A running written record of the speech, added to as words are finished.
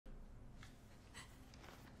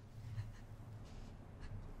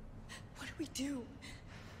we do?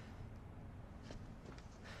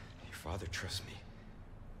 Your father trusts me.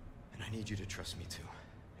 And I need you to trust me too.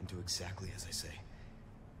 And do exactly as I say.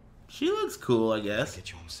 She looks cool, I guess. I'll get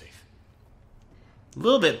you home safe. A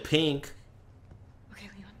little bit pink. Okay,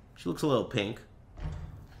 Leon. She looks a little pink.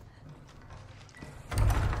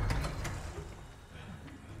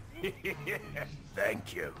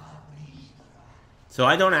 Thank you. So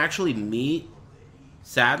I don't actually meet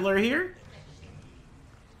Sadler here?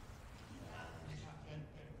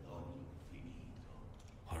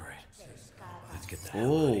 Alright. Let's get that.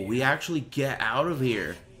 Oh, we actually get out of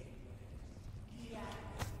here.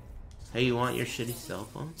 Hey, you want your shitty cell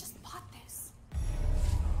phone? Just bought this.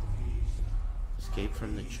 Escape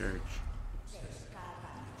from the church.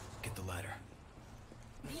 Get the ladder.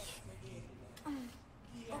 Me?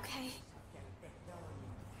 Okay.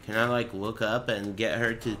 Can I, like, look up and get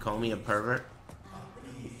her to call me a pervert?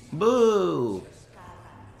 Boo!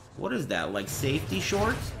 What is that, like safety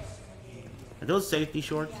shorts? Are those safety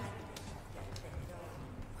shorts?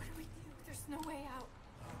 What do we do? There's no way out.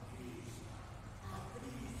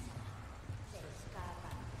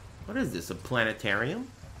 What is this, a planetarium?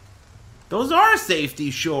 Those are safety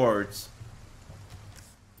shorts!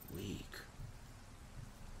 Weak.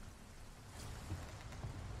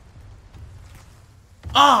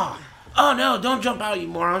 Oh! Oh no, don't jump out, you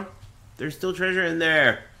moron! There's still treasure in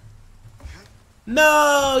there.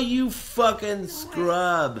 No, you fucking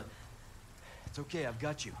scrub! It's okay, I've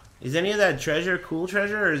got you. Is any of that treasure cool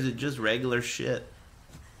treasure, or is it just regular shit?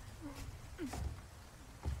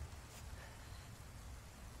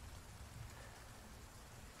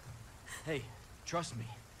 Hey, trust me.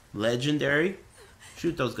 Legendary?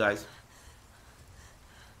 Shoot those guys.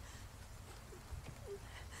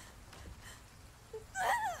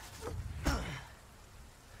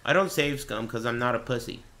 I don't save scum because I'm not a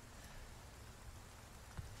pussy.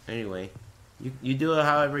 Anyway, you do it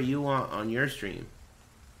however you want on your stream.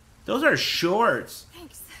 Those are shorts.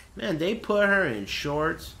 Thanks. Man, they put her in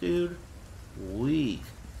shorts, dude. Weak.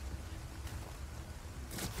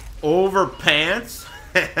 Over pants?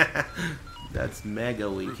 That's mega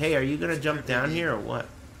weak. Hey, are you gonna jump down here or what?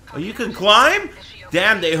 Oh, you can climb?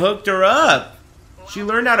 Damn, they hooked her up. She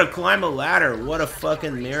learned how to climb a ladder. What a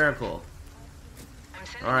fucking miracle.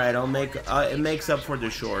 Alright, I'll make it makes up for the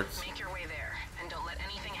shorts. Make your way there, and don't let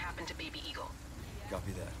anything happen to Baby Eagle.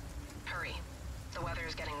 Copy that. Hurry. The weather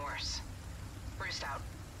is getting worse. Roost out.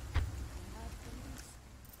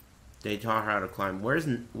 They taught her how to climb.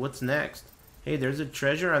 What's next? Hey, there's a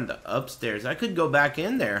treasure on the upstairs. I could go back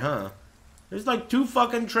in there, huh? There's like 2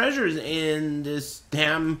 fucking treasures in this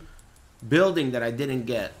damn building that I didn't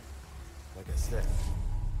get. Like I said.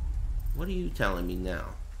 What are you telling me now?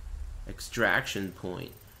 Extraction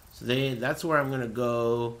point. So that's where I'm gonna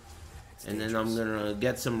go, and then I'm gonna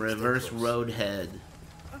get some reverse roadhead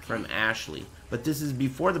from Ashley. But this is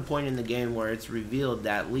before the point in the game where it's revealed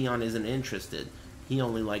that Leon isn't interested. He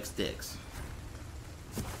only likes dicks.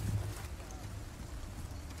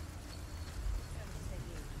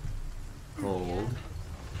 Hold.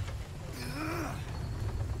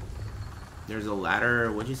 There's a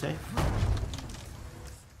ladder. What'd you say?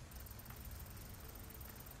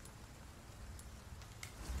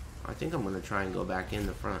 I think I'm gonna try and go back in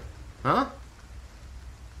the front. Huh?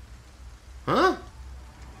 Huh?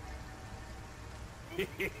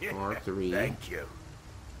 R3. Thank you.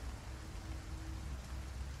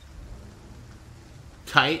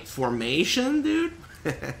 Tight formation, dude?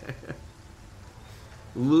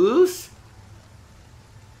 Loose?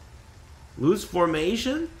 Loose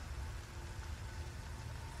formation?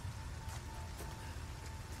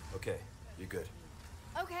 Okay, you're good.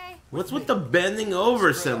 Okay. What's with the bending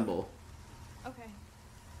over symbol? Okay.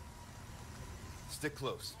 Stick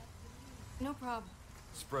close. No problem.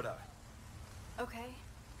 Spread out. Okay.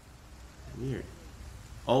 Weird.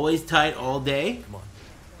 Always tight all day? Come on.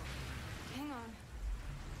 Hang on.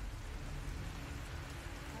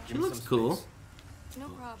 She Give me looks some cool. space. No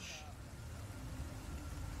problem.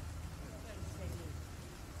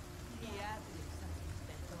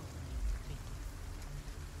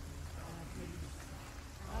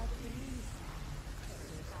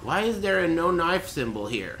 Why is there a no knife symbol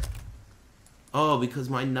here? Oh, because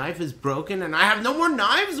my knife is broken and I have no more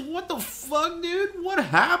knives? What the fuck, dude? What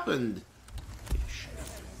happened?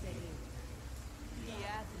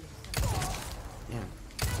 Damn. I'm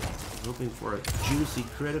hoping for a juicy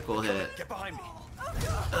critical hit. Get behind me. What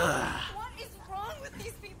is wrong with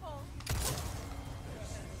these people?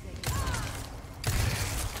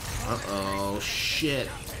 Uh-oh, shit.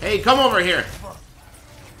 Hey, come over here.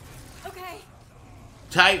 Okay.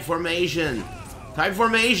 Tight formation. Tight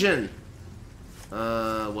formation.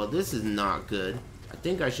 Well, this is not good. I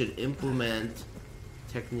think I should implement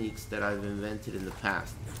techniques that I've invented in the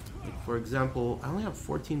past. Like, for example, I only have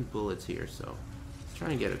 14 bullets here, so let's try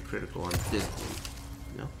and get a critical on this one.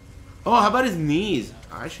 No? Oh, how about his knees?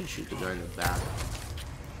 I should shoot the guy in the back.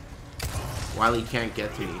 While he can't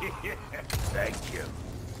get to me. Thank you.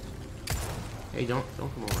 Hey, don't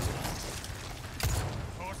come over here.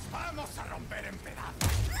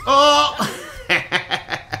 Oh!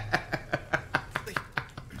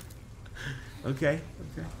 Okay.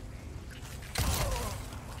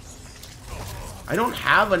 I don't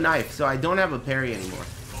have a knife, so I don't have a parry anymore.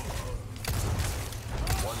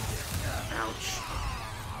 Ouch.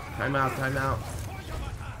 Time out.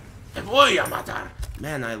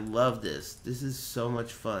 Man, I love this. This is so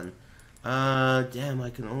much fun. Damn, I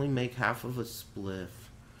can only make half of a spliff.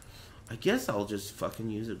 I guess I'll just fucking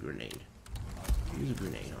use a grenade. Use a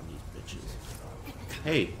grenade on these bitches.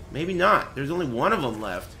 Hey, maybe not. There's only one of them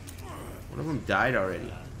left. One of them died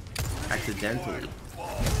already. Accidentally.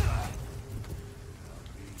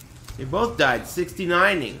 They both died.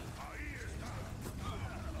 69ing.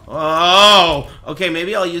 Oh! Okay,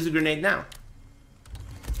 maybe I'll use a grenade now.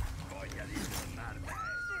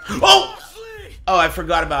 Oh! Oh, I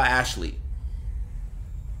forgot about Ashley.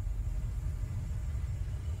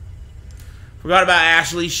 Forgot about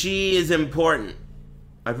Ashley. She is important.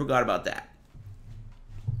 I forgot about that.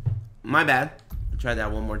 My bad. I'll try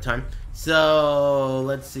that one more time. So,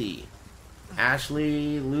 let's see.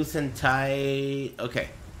 Ashley, loose and tight. Okay,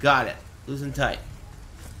 got it. Loose and tight.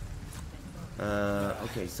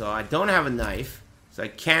 Okay, so I don't have a knife, so I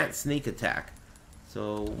can't sneak attack.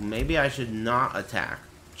 So maybe I should not attack,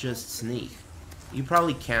 just sneak. You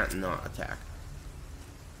probably can't not attack.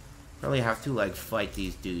 Probably have to, like, fight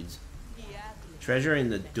these dudes. Treasure in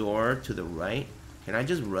the door to the right. Can I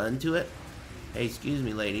just run to it? Hey, excuse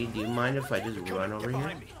me, lady. Do you mind if I just run over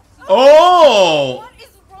here? Oh! What is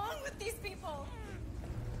wrong with these people?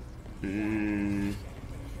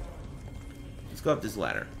 Let's go up this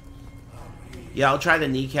ladder. Yeah, I'll try the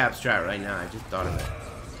kneecap strat right now. I just thought of it.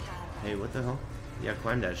 Hey, what the hell? Yeah,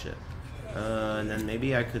 climb that shit. And then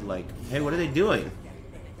maybe I could, like... Hey, what are they doing?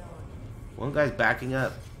 One guy's backing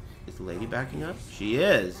up. Is the lady backing up? She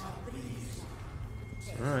is.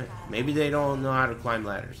 Alright. Maybe they don't know how to climb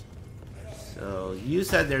ladders. So, you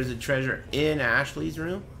said there's a treasure in Ashley's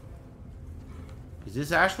room? Is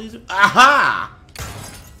this Ashley's room? Aha!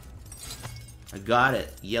 I got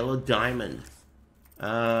it. Yellow diamond.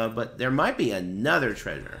 But there might be another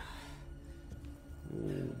treasure.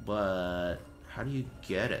 Ooh, but how do you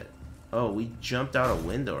get it? Oh, we jumped out a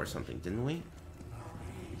window or something, didn't we?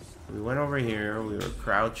 We went over here. We were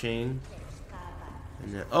crouching.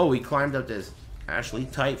 And then, oh, we climbed up this. Ashley,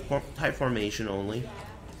 tight formation only.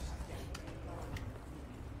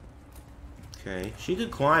 Okay, she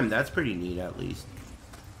could climb. That's pretty neat, at least.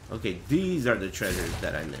 Okay, these are the treasures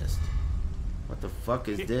that I missed. What the fuck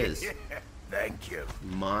is this? Thank you.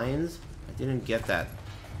 Mines? I didn't get that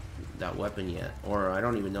weapon yet, or I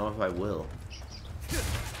don't even know if I will.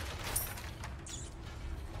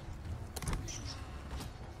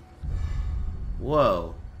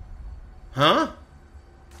 Whoa. Huh?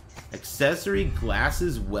 Accessory,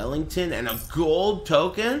 glasses, Wellington, and a gold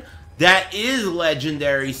token? That is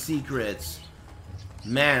legendary secrets.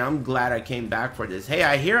 Man, I'm glad I came back for this. Hey,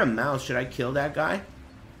 I hear a mouse. Should I kill that guy?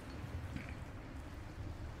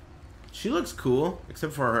 She looks cool,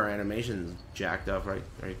 except for her animation's jacked up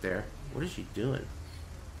right there. What is she doing?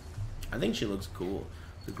 I think she looks cool.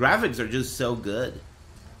 The graphics are just so good.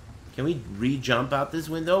 Can we re-jump out this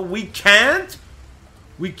window? We can't?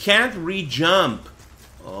 We can't re-jump.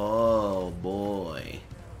 Oh, boy.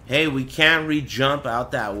 Hey, we can't re-jump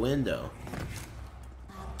out that window.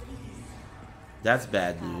 That's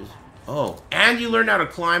bad news. Oh, and you learned how to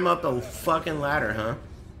climb up the fucking ladder, huh?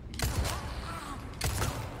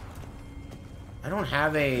 I don't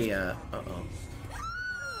have a, uh-oh.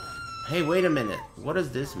 Hey, wait a minute. What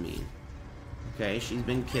does this mean? Okay, she's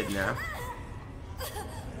been kidnapped.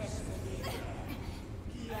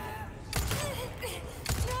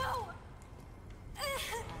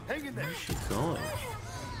 Where's she going?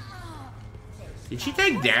 Did she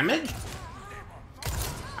take damage?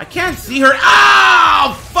 I can't see her.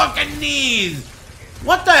 Ow! Fucking knees!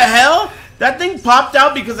 What the hell? That thing popped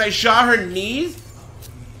out because I shot her knees?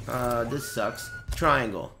 This sucks.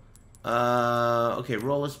 Triangle. Okay,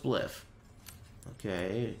 roll a spliff.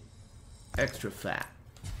 Okay. Extra fat.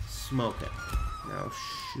 Smoke it. Now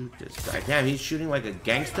shoot this guy. Damn, he's shooting like a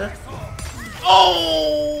gangster.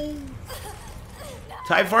 Oh!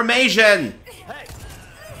 Type formation!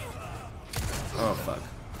 Oh, fuck.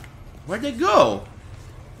 Where'd they go?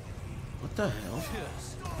 What the hell?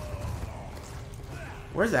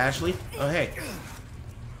 Where's Ashley? Oh, hey.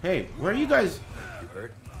 Hey, where are you guys? You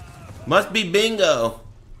hurt? Must be bingo.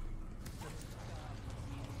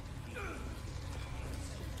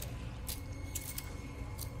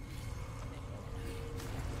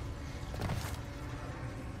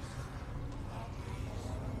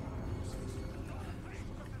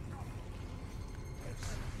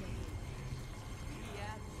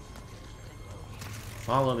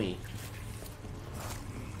 Follow me.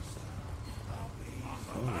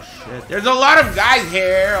 Oh shit. There's a lot of guys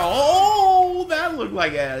here. Oh, that looked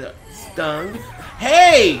like a stung.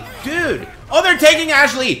 Hey, dude. Oh, they're taking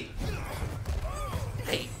Ashley.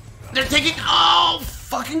 Hey, they're taking. Oh,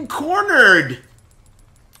 fucking cornered.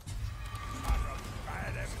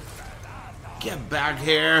 Get back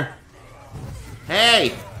here.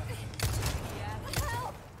 Hey.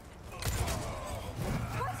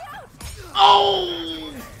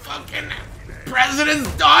 Oh, fucking president's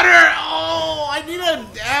daughter. Oh, I need a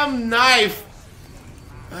damn knife.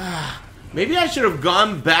 Maybe I should have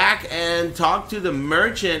gone back and talked to the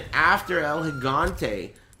merchant after El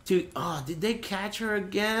Gigante. Oh, did they catch her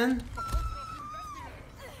again?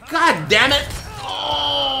 God damn it.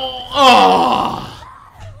 Oh.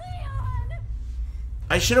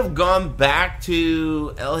 I should have gone back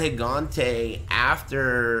to El Gigante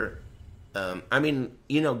after...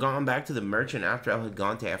 gone back to the merchant after El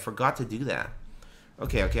Gigante. I forgot to do that.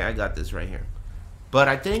 Okay, I got this right here. But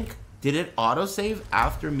I think, did it autosave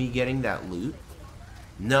after me getting that loot?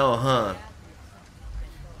 No, huh?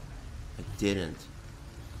 It didn't.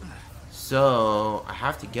 So, I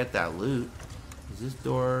have to get that loot. Is this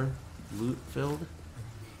door loot filled?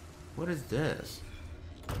 What is this?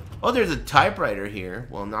 Oh, there's a typewriter here.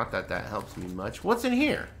 Well, not that that helps me much. What's in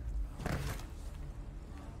here?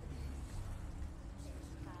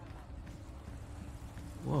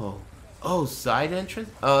 Whoa. Oh, side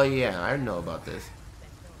entrance? Oh, yeah, I know about this.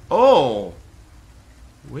 Oh!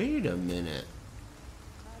 Wait a minute.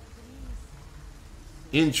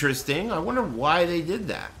 Interesting. I wonder why they did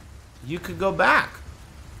that. You could go back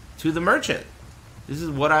to the merchant. This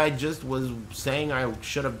is what I just was saying I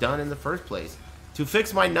should have done in the first place. To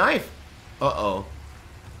fix my knife. Uh-oh.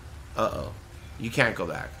 Uh-oh. You can't go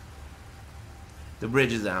back. The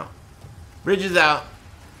bridge is out. Bridge is out.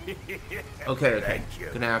 Okay.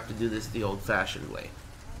 Gonna have to do this the old-fashioned way.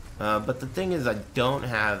 But the thing is, I don't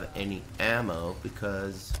have any ammo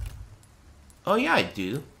because... Oh yeah, I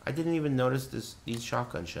do. I didn't even notice these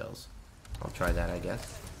shotgun shells. I'll try that, I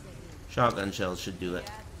guess. Shotgun shells should do it.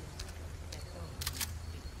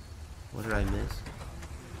 What did I miss?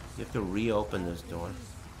 You have to reopen this door.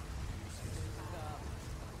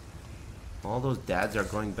 All those dads are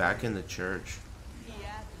going back in the church.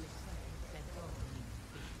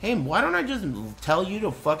 Hey, why don't I just tell you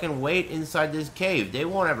to fucking wait inside this cave? They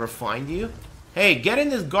won't ever find you. Hey, get in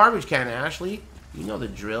this garbage can, Ashley. You know the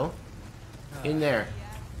drill. In there.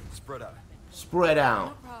 Spread out. Spread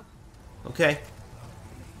out. Okay.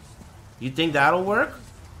 You think that'll work?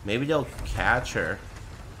 Maybe they'll catch her.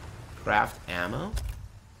 Craft ammo?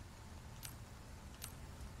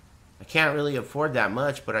 I can't really afford that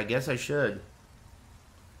much, but I guess I should.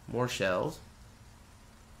 More shells.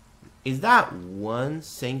 Is that one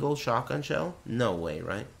single shotgun shell? No way,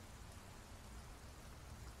 right?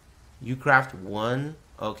 You craft one?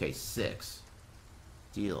 Okay, 6.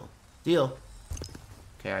 Deal. Deal.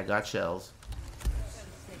 Okay, I got shells.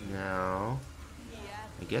 Now,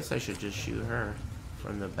 I guess I should just shoot her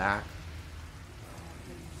from the back.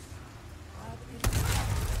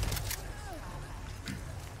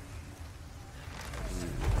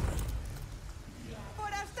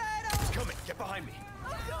 Coming, get behind me.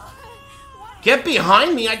 Get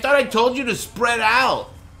behind me? I thought I told you to spread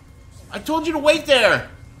out. I told you to wait there.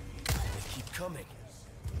 Keep coming.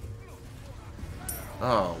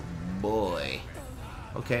 Oh, boy.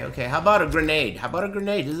 Okay. How about a grenade? How about a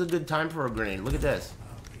grenade? This is a good time for a grenade. Look at this.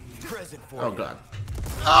 Present for Oh, you. God.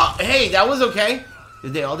 Oh, hey, that was okay.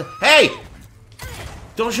 Did they all... Hey!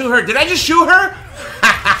 Don't shoot her. Did I just shoot her?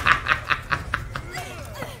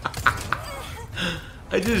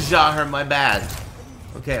 I just shot her. My bad.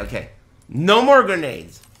 Okay. No more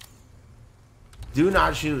grenades. Do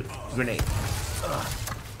not shoot grenades.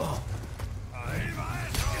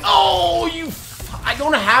 Oh, you... I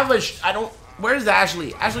don't have a... I don't... Where's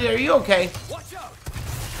Ashley? Ashley, are you okay? Watch out!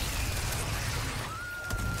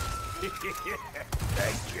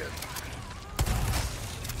 Thank you.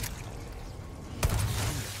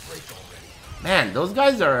 Man, those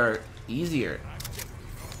guys are easier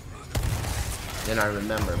than I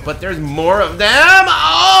remember. But there's more of them.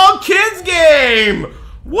 Oh, kids game!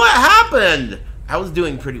 What happened? I was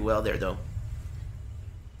doing pretty well there, though.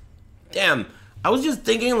 Damn, I was just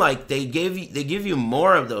thinking like they give you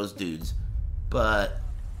more of those dudes, but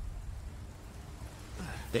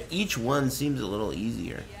each one seems a little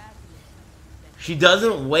easier. She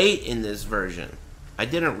doesn't wait in this version. I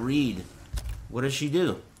didn't read. What does she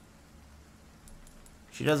do?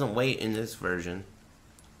 She doesn't wait in this version.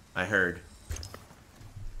 I heard.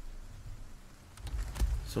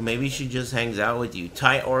 So maybe she just hangs out with you.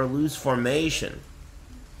 Tight or loose formation.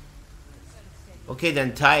 Okay,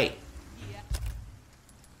 then tight.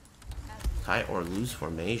 Tight or loose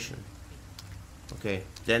formation. Okay,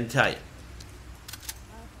 then tight.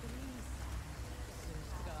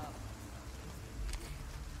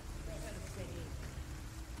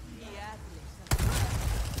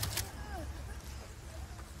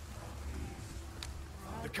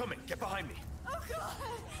 They're coming. Get behind me. Oh God!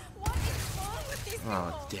 What is wrong with these people?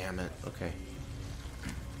 Oh, damn it. Okay.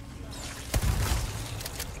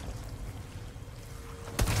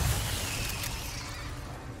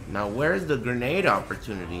 Now, where's the grenade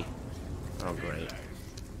opportunity? Oh, great.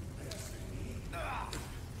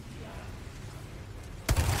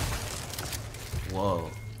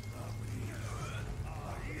 Whoa.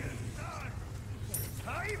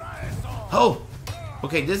 Oh!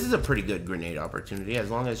 Okay, this is a pretty good grenade opportunity,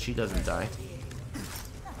 as long as she doesn't die.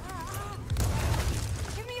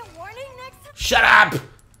 Give me a warning next time. Shut up!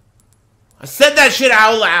 I said that shit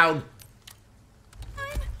out loud!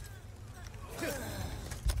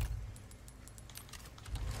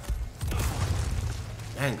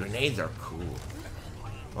 Man, grenades are cool.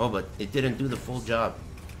 Oh, but it didn't do the full job.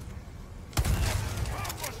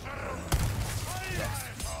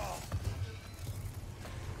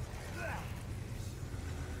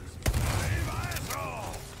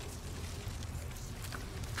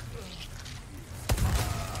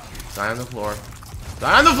 Die on the floor.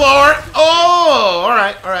 Die on the floor! Oh!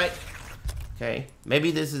 Alright, alright. Okay.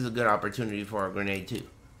 Maybe this is a good opportunity for a grenade, too.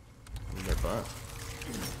 Their butt.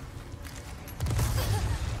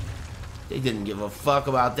 They didn't give a fuck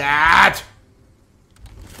about that!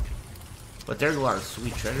 But there's a lot of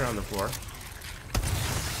sweet treasure on the floor.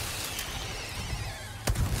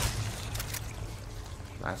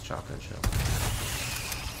 Last shotgun shell.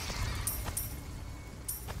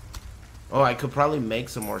 Oh, I could probably make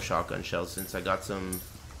some more shotgun shells since I got some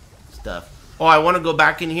stuff. Oh, I want to go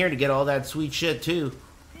back in here to get all that sweet shit too.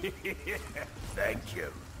 Thank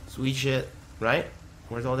you. Sweet shit, right?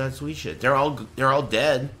 Where's all that sweet shit? They're all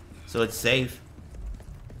dead, so it's safe.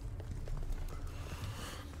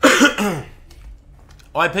 Oh,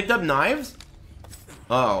 I picked up knives?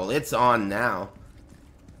 Oh, it's on now.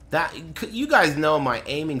 That you guys know my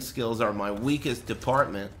aiming skills are my weakest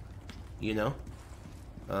department, you know?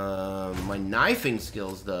 My knifing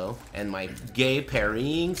skills, though, and my gay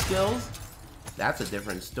parrying skills, that's a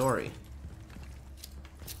different story.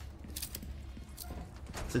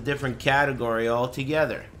 It's a different category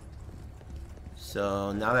altogether.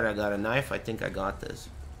 So, now that I got a knife, I think I got this.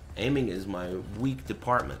 Aiming is my weak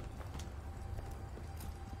department.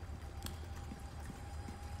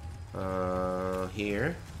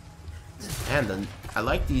 Here. And I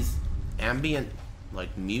like these ambient,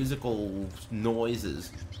 like, musical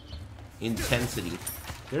noises. Intensity.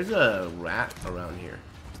 There's a rat around here.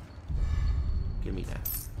 Give me that.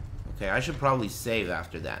 Okay, I should probably save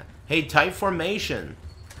after that. Hey, tight formation.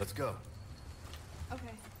 Let's go. Okay.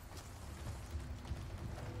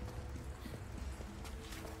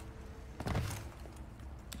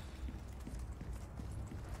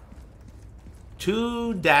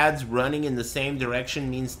 Two dads running in the same direction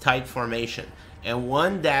means tight formation. And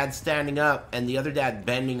one dad standing up and the other dad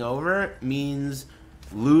bending over means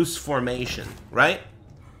loose formation, right?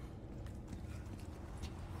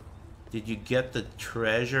 Did you get the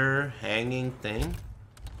treasure hanging thing?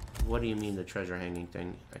 What do you mean the treasure hanging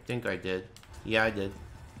thing? I think I did. Yeah, I did.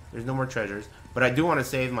 There's no more treasures. But I do want to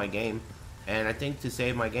save my game. And I think to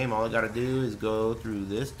save my game, all I gotta do is go through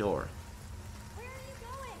this door. Where are you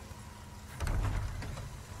going?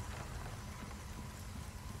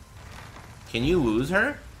 Can you lose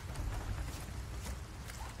her?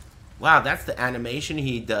 Wow, that's the animation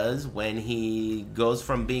he does when he goes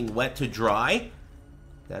from being wet to dry.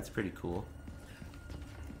 That's pretty cool.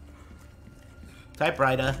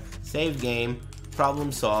 Typewriter, save game,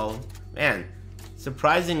 problem solved. Man,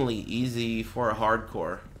 surprisingly easy for a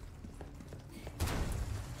hardcore.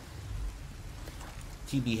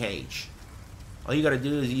 TBH. All you gotta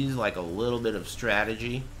do is use like a little bit of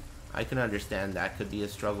strategy. I can understand that could be a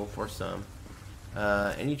struggle for some.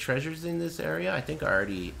 Any treasures in this area? I think I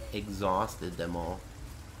already exhausted them all.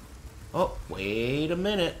 Oh, wait a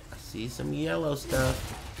minute. I see some yellow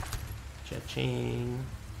stuff. Cha-ching.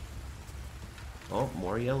 Oh,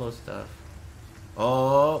 more yellow stuff.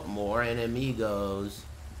 Oh, more enemigos.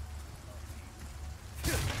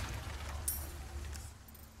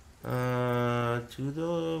 To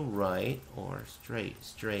the right or straight?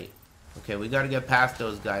 Straight. Okay, we gotta get past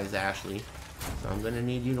those guys, Ashley. So I'm gonna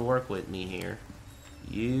need you to work with me here.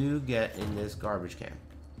 You get in this garbage can.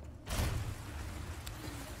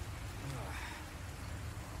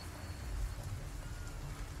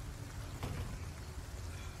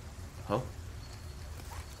 Oh.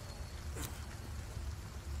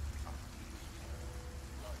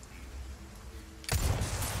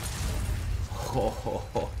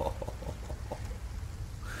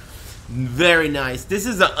 Very nice. This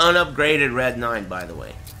is an unupgraded Red 9, by the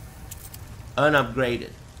way.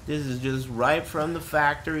 Unupgraded. This is just right from the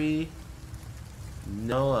factory.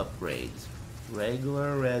 No upgrades.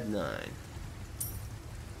 Regular Red 9.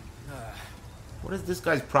 What is this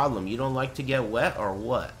guy's problem? You don't like to get wet or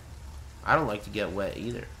what? I don't like to get wet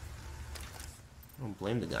either. I don't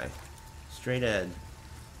blame the guy. Straight ahead.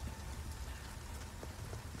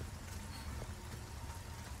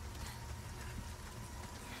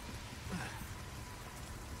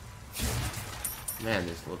 Man,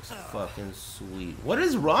 this looks fucking sweet. What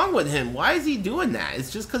is wrong with him? Why is he doing that?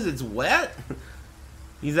 It's just because it's wet?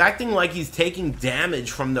 He's acting like he's taking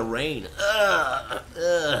damage from the rain. Ugh.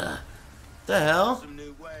 Ugh. The hell? Some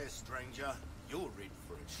new wares, stranger. You're in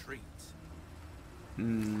for a treat.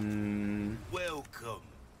 Welcome.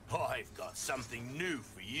 I've got something new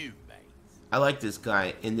for you, mate. I like this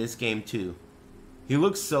guy in this game too. He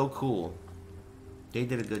looks so cool. They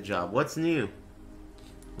did a good job. What's new?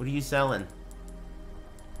 What are you selling?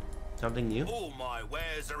 Something new? All my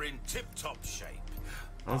wares are in tip-top shape.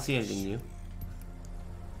 I don't see anything new.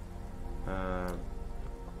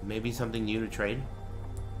 Maybe something new to trade?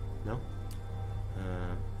 No?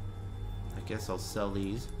 I guess I'll sell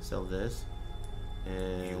these. Sell this. Your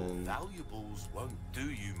And valuables won't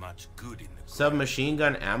do you much good in the submachine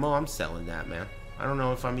gun ammo, I'm selling that, man. I don't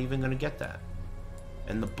know if I'm even gonna get that.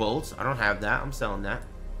 And the bolts, I don't have that. I'm selling that.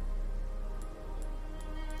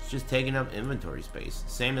 It's just taking up inventory space.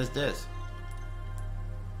 Same as this.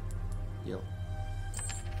 Deal.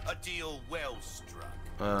 A deal well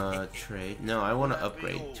struck. Trade. No, I want to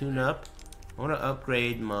upgrade. Tune up. I want to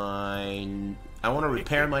upgrade my... I want to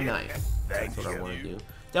repair my knife. That's what I want to do.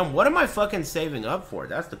 Then what am I fucking saving up for?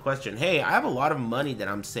 That's the question. Hey, I have a lot of money that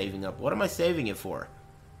I'm saving up. What am I saving it for?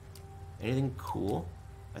 Anything cool?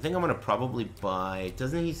 I think I'm going to probably buy...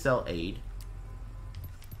 Doesn't he sell aid?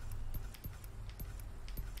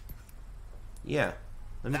 Yeah.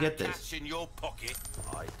 Let me get this. Cash in your pocket.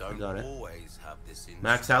 I don't Got it. always have this in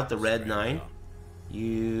Max out the Red stranger. 9.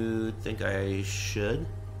 You think I should?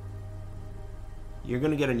 You're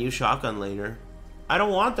gonna get a new shotgun later. I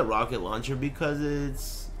don't want the rocket launcher because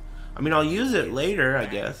it's... I mean, I'll use it later, I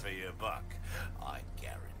guess. For your buck, I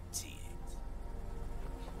guarantee it.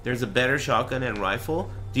 There's a better shotgun and rifle.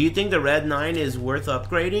 Do you think the Red 9 is worth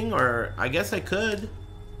upgrading? Or I guess I could.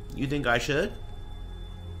 You think I should?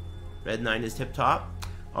 Red 9 is tip top?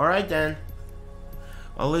 Alright then.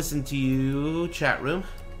 I'll listen to you, chat room.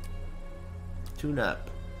 Tune up.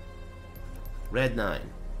 Red 9.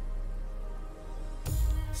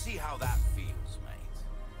 See how that feels,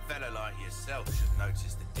 mate. Fella like yourself should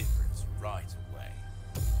notice the difference right away.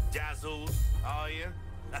 Dazzled, are you?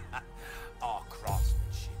 Our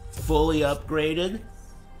craftsmanship. Fully upgraded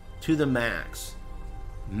to the max.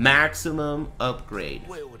 Maximum upgrade.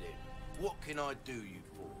 Wielded. What can I do you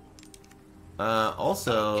for?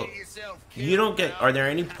 Also, Get yourself you killed don't get... now. Are there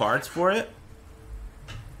any parts for it?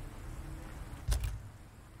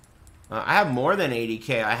 I have more than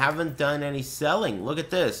 80k. I haven't done any selling. Look at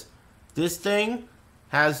this. This thing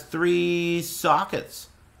has 3 sockets.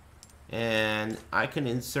 And I can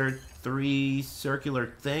insert 3 circular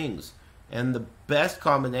things. And the best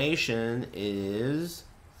combination is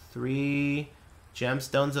 3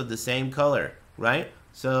 gemstones of the same color, right?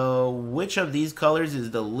 So which of these colors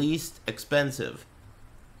is the least expensive?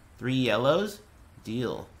 3 yellows?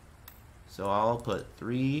 Deal. So I'll put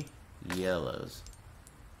 3 yellows.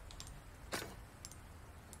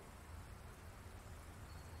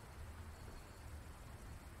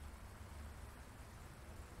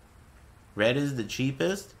 Red is the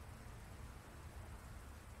cheapest.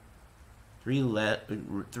 3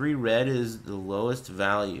 red is the lowest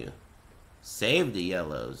value. Save the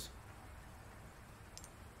yellows.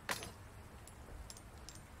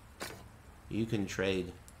 You can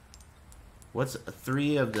trade. What's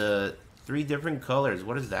 3 of the 3 different colors?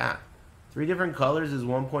 What is that? 3 different colors is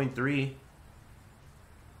 1.3.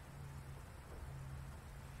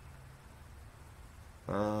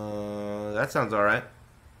 That sounds alright.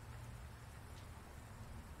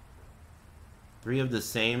 3 of the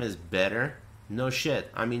same is better. No shit.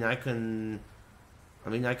 I mean, I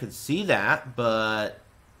could see that, but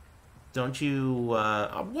don't you,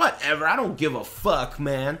 whatever. I don't give a fuck,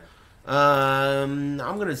 man. I'm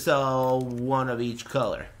gonna sell 1 of each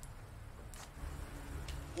color.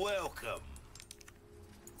 Welcome.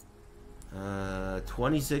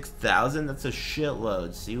 26,000? That's a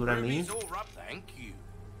shitload. See what I mean? Ruby's all right, thank you.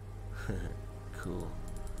 Cool.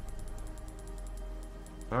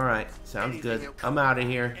 Alright, sounds good. I'm out of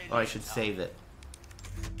here. Oh, I should save it.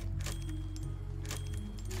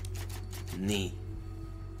 Neat.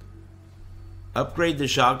 Upgrade the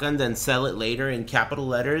shotgun, then sell it later in capital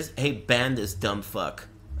letters. Hey, ban this dumb fuck.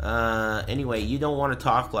 Anyway, you don't want to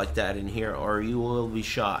talk like that in here or you will be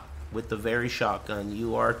shot with the very shotgun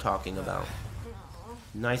you are talking about.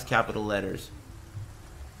 Nice capital letters.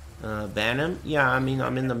 Ban him? Yeah, I mean,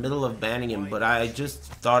 I'm in the middle of banning him, but I just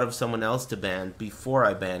thought of someone else to ban before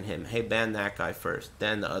I ban him. Hey, ban that guy first,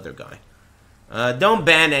 then the other guy. Don't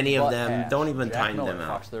ban any of them. Don't even time them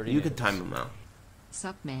out. You could time them out.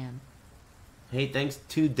 Sup, man? Hey, thanks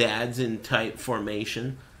to Dads in Type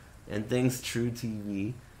Formation, and thanks True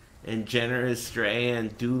TV, and Generous Stray,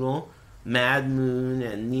 and Doodle, Mad Moon,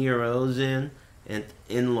 and Nerozen, and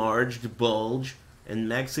Enlarged Bulge, and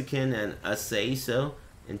Mexican, and Aseso,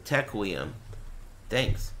 and Tequium.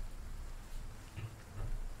 Thanks.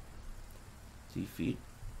 Defeat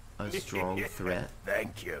a strong threat.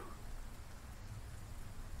 Thank you.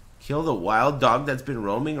 Kill the wild dog that's been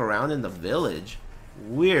roaming around in the village.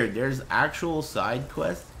 Weird, there's actual side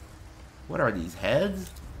quests? What are these, heads?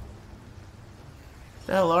 What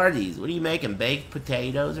the hell are these? What are you making, baked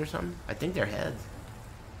potatoes or something? I think they're heads.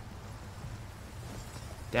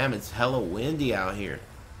 Damn, it's hella windy out here.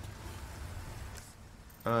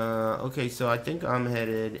 Okay, so I think I'm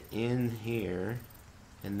headed in here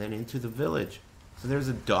and then into the village. So there's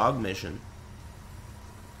a dog mission.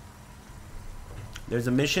 There's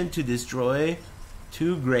a mission to destroy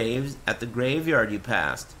 2 graves at the graveyard you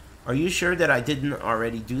passed. Are you sure that I didn't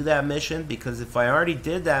already do that mission? Because if I already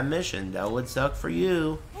did that mission, that would suck for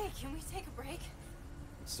you. Hey, can we take a break?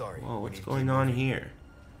 Sorry. Whoa, what's going on here?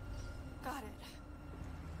 Got it.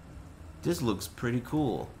 This looks pretty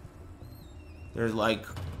cool. There's like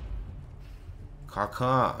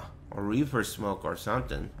caca or reefer smoke or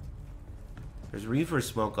something. There's reefer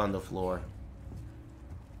smoke on the floor.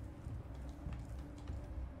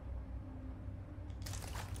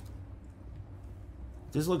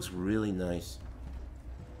 This looks really nice.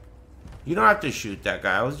 You don't have to shoot that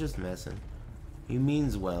guy. I was just messing. He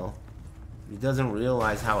means well. He doesn't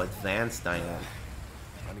realize how advanced I am.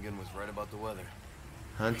 Hunnigan was right about the weather.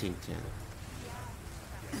 Huntington.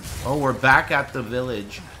 Oh, we're back at the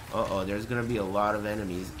village. Uh-oh, there's gonna be a lot of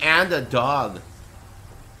enemies. And a dog.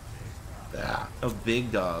 Ah, a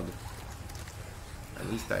big dog. At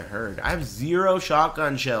least I heard. I have 0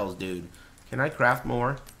 shotgun shells, dude. Can I craft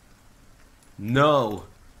more? No.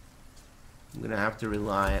 I'm gonna have to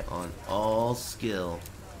rely on all skill.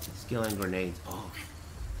 Skill and grenades. Oh.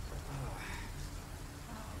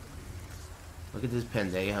 Look at this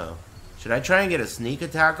pendejo. Should I try and get a sneak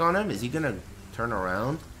attack on him? Is he gonna turn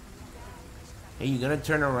around? Hey, you gonna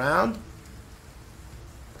turn around?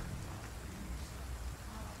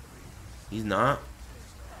 He's not.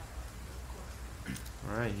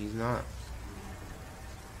 Alright, he's not.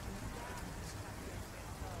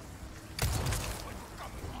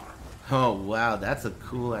 Oh, wow, that's a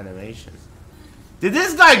cool animation. Did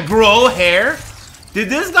this guy grow hair? Did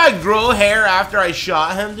this guy grow hair after I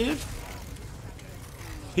shot him, dude?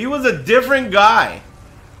 He was a different guy.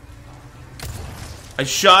 I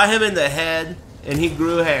shot him in the head, and he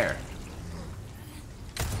grew hair.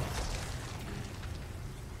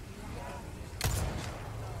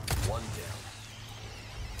 One down.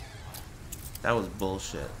 That was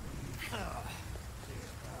bullshit.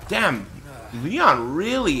 Damn, Leon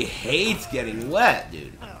really hates getting wet,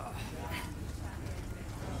 dude.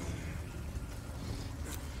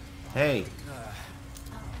 Hey.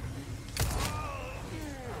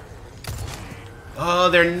 Oh,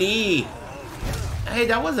 their knee. Hey,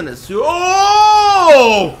 that wasn't a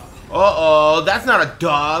oh! Uh-oh, that's not a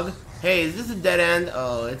dog. Hey, is this a dead end?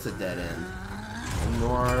 Oh, it's a dead end.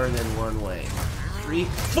 More than one way.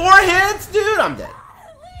 4 hits? Dude, I'm dead.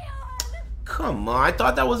 Come on, I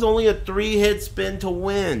thought that was only a 3-hit spin to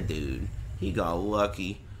win, dude. He got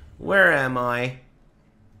lucky. Where am I?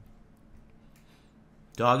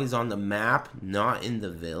 Dog is on the map, not in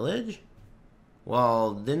the village?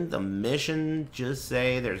 Well, didn't the mission just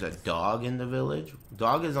say there's a dog in the village?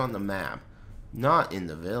 Dog is on the map, not in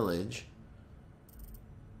the village.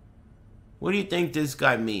 What do you think this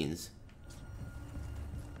guy means?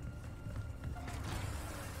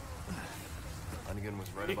 Hunnigan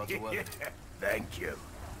was right about the weather. Thank you.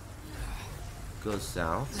 Go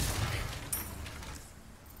south.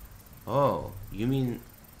 Oh, you mean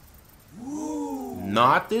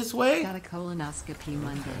not this way? Got a colonoscopy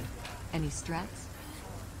Monday. Any stress?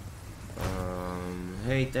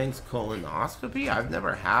 Hey, thanks colonoscopy? I've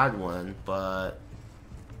never had one, but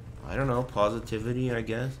I don't know, positivity, I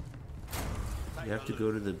guess. You have to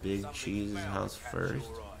go to the big cheese's house first.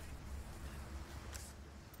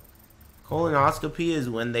 Colonoscopy is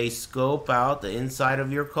when they scope out the inside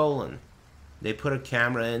of your colon. They put a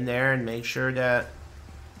camera in there and make sure that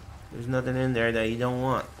there's nothing in there that you don't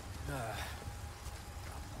want.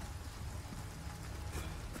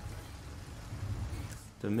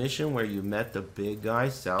 The mission where you met the big guy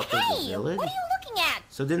south of the village? What are you looking at?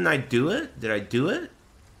 So didn't I do it? Did I do it?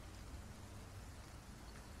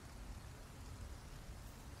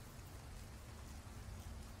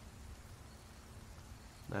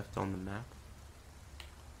 Left on the map.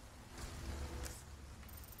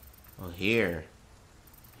 Oh, here.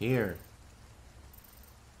 Here.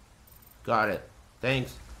 Got it.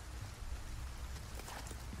 Thanks.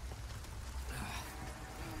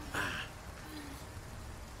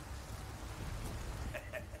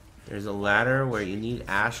 There's a ladder where you need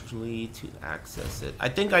Ashley to access it. I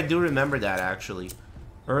think I do remember that, actually.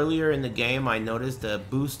 Earlier in the game, I noticed a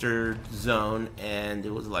booster zone, and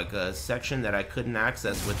it was like a section that I couldn't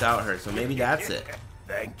access without her, so maybe that's it.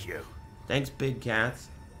 Thank you. Thanks, Big Cats.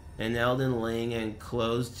 And Elden Ling and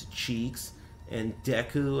Closed Cheeks, and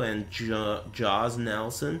Deku and Jaws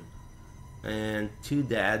Nelson, and two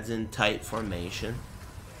dads in tight formation.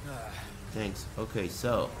 Thanks. Okay,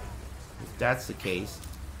 so, if that's the case,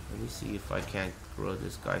 let me see if I can't grow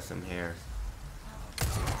this guy some hair.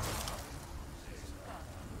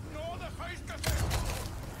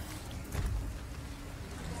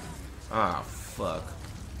 Ah, fuck.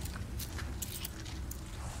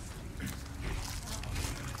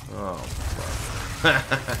 Oh, fuck.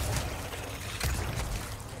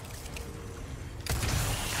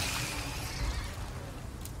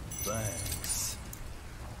 Thanks.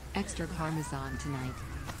 Extra Parmesan tonight.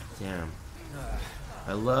 Damn.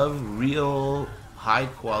 I love real high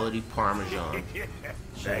quality Parmesan.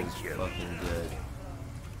 Thank Shit's you. fucking good.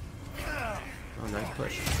 Oh, nice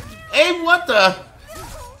push. Hey, what the?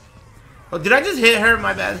 Oh, did I just hit her?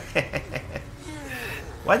 My bad.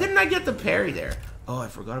 Why didn't I get the parry there? Oh, I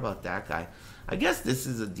forgot about that guy. I guess this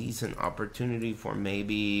is a decent opportunity for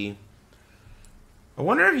maybe... I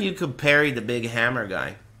wonder if you could parry the big hammer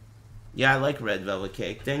guy. Yeah, I like Red Velvet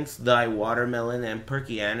Cake. Thanks, Thy Watermelon and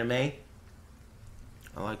Perky Anime.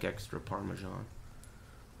 I like extra Parmesan.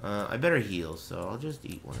 I better heal, so I'll just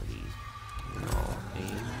eat one of these. No,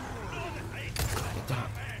 aim. Get down.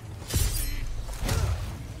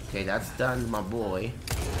 Okay, that's stunned my boy.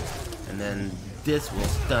 And then this will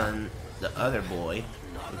stun the other boy.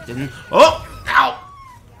 It didn't. Oh! Ow!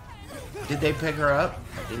 Did they pick her up?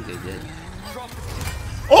 I think they did.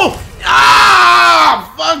 Oh!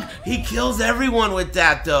 Ah! Fuck! He kills everyone with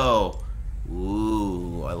that, though.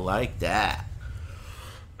 Ooh, I like that.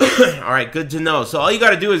 Alright, good to know. So all you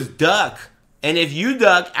gotta do is duck. And if you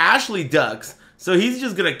duck, Ashley ducks. So he's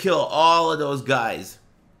just gonna kill all of those guys.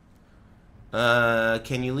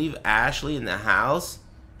 Can you leave Ashley in the house?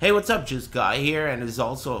 Hey, what's up, Juice Guy here, and is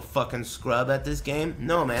also a fucking scrub at this game?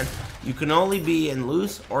 No, man. You can only be in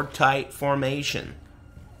loose or tight formation.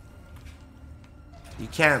 You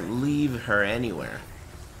can't leave her anywhere.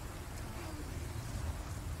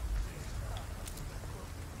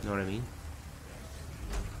 You know what I mean?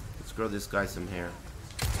 Let's grow this guy some hair.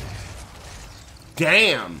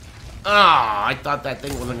 Damn! Ah, I thought that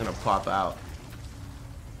thing wasn't gonna pop out.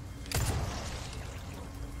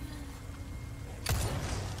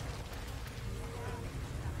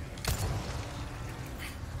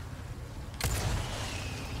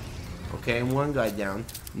 Okay, one guy down.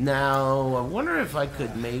 Now, I wonder if I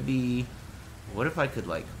could maybe... What if I could,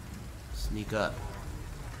 like, sneak up?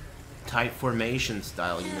 Tight formation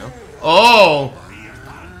style, you know? Oh!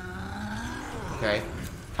 Okay.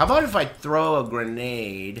 How about if I throw a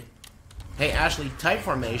grenade? Hey, Ashley, tight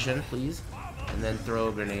formation, please. And then throw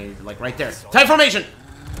a grenade, like, right there. Tight formation!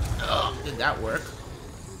 Oh, did that work?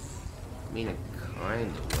 I mean, it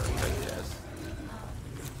kind of worked, I guess.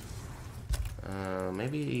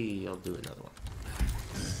 Maybe I'll do another one.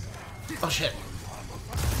 Oh, shit.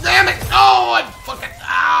 Damn it! Oh, I fucking...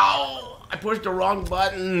 Ow! I pushed the wrong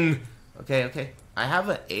button. Okay, okay. I have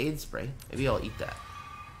an aid spray. Maybe I'll eat that.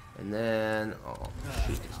 And then... Oh,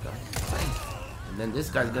 shoot this guy. And then this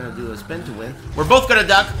guy's gonna do a spin to win. We're both gonna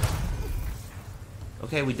duck.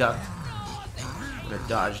 Okay, we ducked. I'm gonna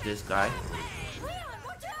dodge this guy.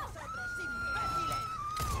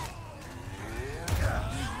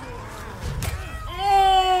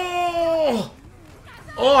 Oh!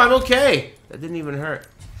 Oh, I'm okay. That didn't even hurt.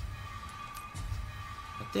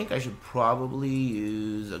 I think I should probably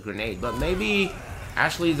use a grenade, but maybe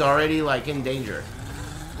Ashley's already like in danger.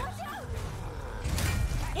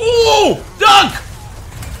 Oh! Duck!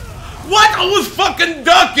 What? I was fucking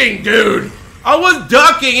ducking, dude! I was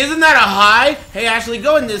ducking! Isn't that a high? Hey, Ashley,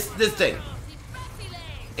 go in this thing.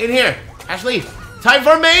 In here. Ashley, type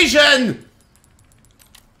formation!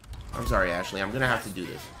 I'm sorry, Ashley. I'm gonna have to do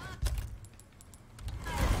this.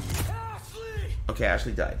 Okay,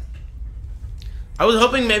 Ashley died. I was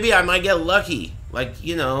hoping maybe I might get lucky. Like,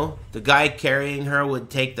 you know, the guy carrying her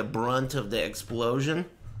would take the brunt of the explosion.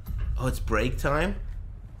 Oh, it's break time?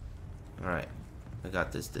 Alright. I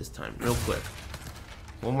got this time. Real quick.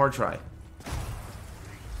 One more try.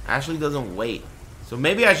 Ashley doesn't wait. So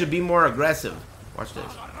maybe I should be more aggressive. Watch this.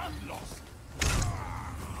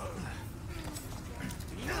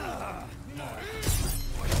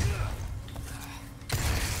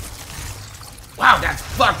 Wow, that's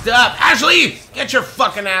fucked up. Ashley! Get your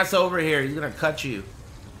fucking ass over here. He's gonna cut you.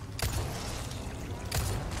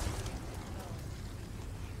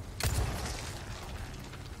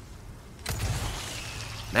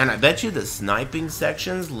 Man, I bet you the sniping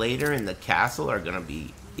sections later in the castle are gonna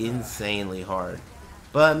be insanely hard.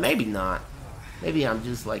 But maybe not. Maybe I'm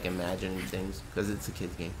just like imagining things because it's a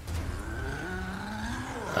kid's game.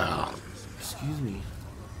 Oh, excuse me.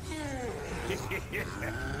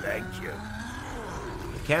 Thank you.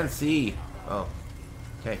 I can't see. Oh,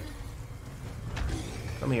 okay.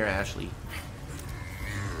 Come here, Ashley.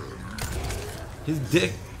 His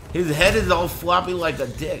dick, his head is all floppy like a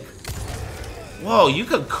dick. Whoa, you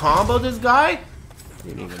could combo this guy?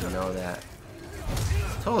 Didn't even know that.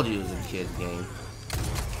 Told you it was a kid's game.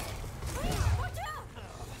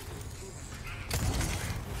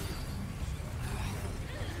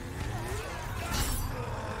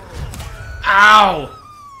 Ow!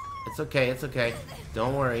 It's okay, it's okay.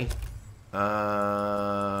 Don't worry.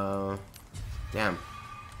 Damn.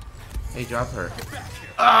 Hey, drop her.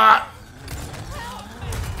 Ah!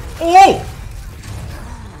 Oh!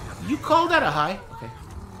 You call that a high? Okay.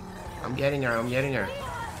 I'm getting her, I'm getting her.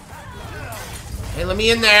 Hey, let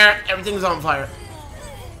me in there. Everything's on fire.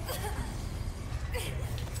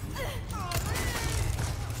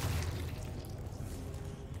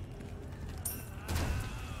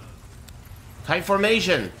 Tight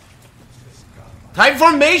formation. Tight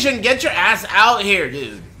formation. Get your ass out here,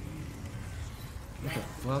 dude. What the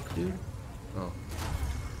fuck, dude?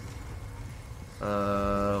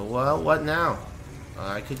 Oh. Well, what now?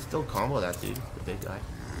 I could still combo that dude, the big guy.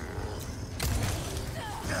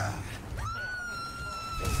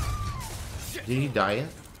 Did he die yet?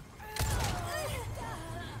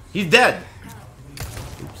 He's dead!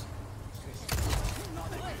 Oops.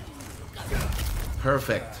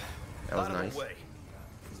 Perfect. That was nice.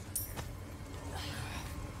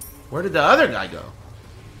 Where did the other guy go?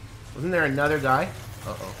 Wasn't there another guy?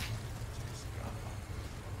 Uh-oh.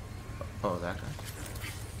 Oh, that guy.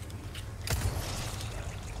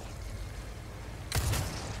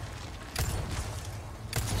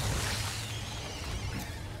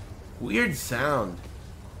 Weird sound.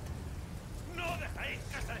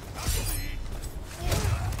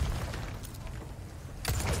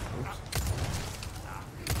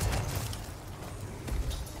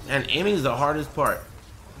 And aiming is the hardest part.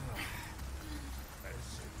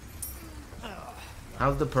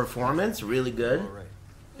 How's the performance? Really good.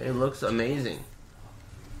 It looks amazing.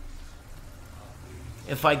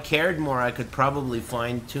 If I cared more, I could probably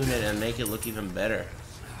fine-tune it and make it look even better.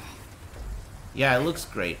 Yeah, it looks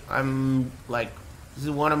great. I'm like, this is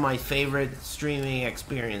one of my favorite streaming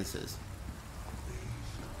experiences.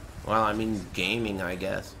 Well, I mean gaming, I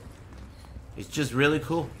guess. It's just really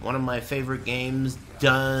cool. One of my favorite games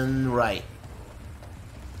done right.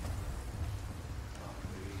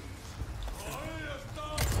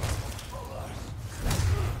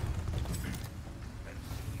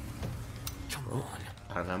 Come on.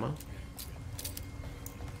 Out of ammo?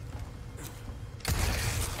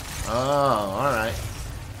 Oh, alright.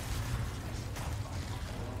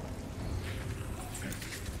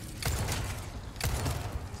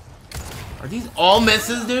 Are these all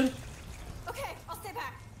misses, dude? Okay, I'll stay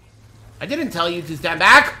back. I didn't tell you to stand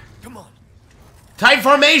back! Come on. Tight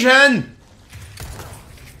formation!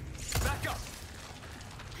 Back up.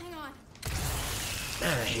 Hang on.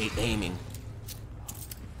 Man, I hate aiming.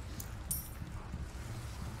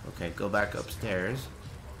 Okay, go back upstairs.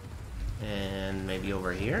 And maybe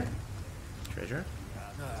over here. Treasure.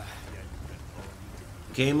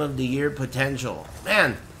 Game of the year potential.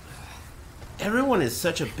 Man, everyone is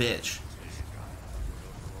such a bitch.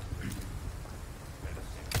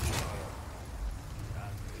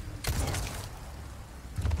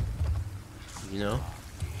 You know?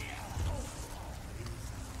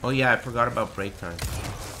 Oh yeah, I forgot about break time.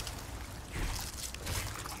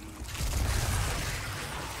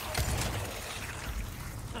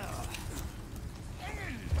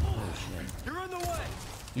 Oh shit. You're in the way!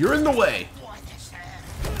 You're in the way!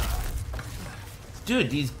 Dude,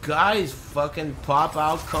 these guys fucking pop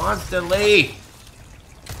out constantly!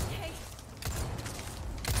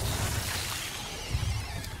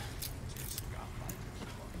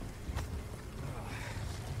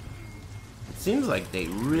 Seems like they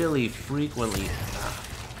really frequently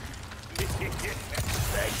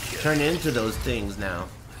turn into those things now.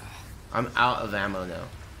 I'm out of ammo now.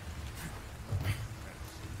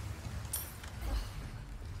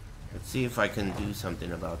 Let's see if I can do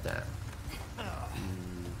something about that.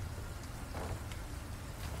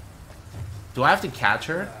 Do I have to catch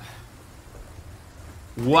her?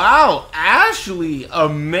 Wow, Ashley!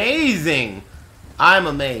 Amazing! I'm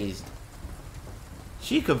amazed.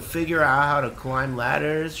 She could figure out how to climb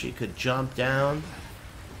ladders. She could jump down.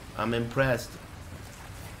 I'm impressed.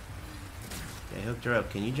 I hooked her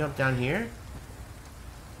up. Can you jump down here?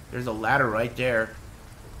 There's a ladder right there.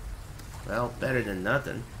 Well, better than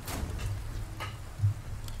nothing.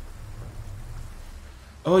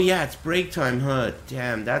 Oh yeah, it's break time, huh?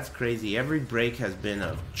 Damn, that's crazy. Every break has been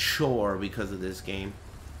a chore because of this game.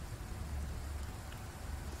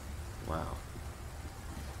 Wow.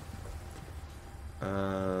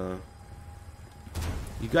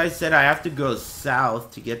 You guys said I have to go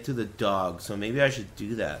south to get to the dog, so maybe I should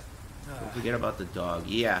do that. Don't forget about the dog.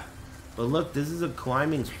 Yeah. But look, this is a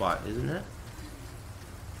climbing spot, isn't it?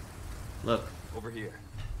 Look. Over here.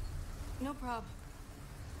 No prob.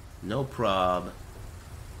 No prob.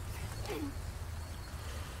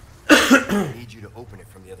 I need you to open it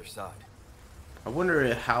from the other side. I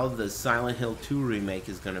wonder how the Silent Hill 2 remake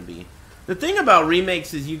is going to be. The thing about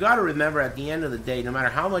remakes is you got to remember at the end of the day, no matter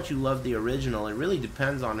how much you love the original, it really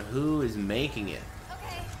depends on who is making it.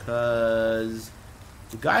 Okay. Because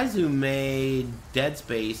the guys who made Dead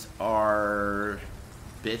Space are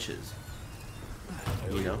bitches.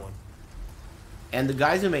 You know? And the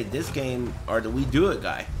guys who made this game are the We Do It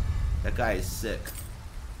guy. That guy is sick.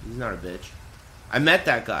 He's not a bitch. I met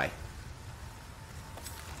that guy.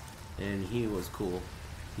 And he was cool.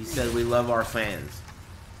 He said we love our fans.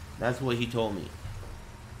 That's what he told me.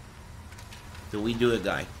 The We Do It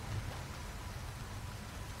guy.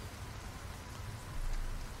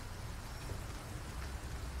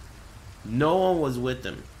 No one was with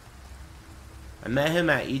him. I met him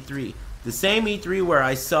at E3. The same E3 where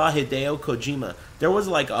I saw Hideo Kojima. There was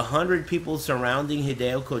like 100 people surrounding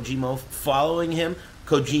Hideo Kojima, following him.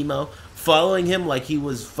 Following him like he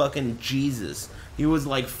was fucking Jesus. He was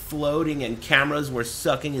like floating and cameras were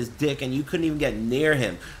sucking his dick and you couldn't even get near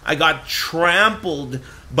him. I got trampled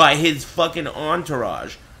by his fucking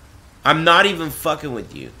entourage. I'm not even fucking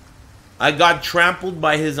with you. I got trampled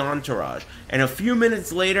by his entourage. And a few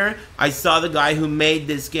minutes later, I saw the guy who made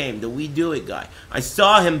this game, the We Do It guy. I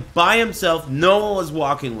saw him by himself. No one was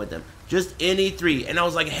walking with him. Just in E3. And I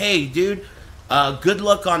was like, hey, dude, good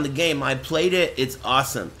luck on the game. I played it. It's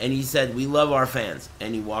awesome. And he said, we love our fans.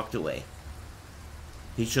 And he walked away.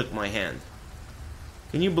 He shook my hand.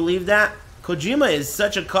 Can you believe that? Kojima is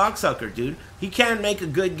such a cocksucker, dude. He can't make a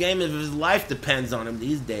good game if his life depends on him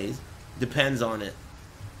these days. Depends on it.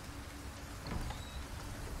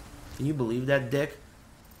 Can you believe that, dick?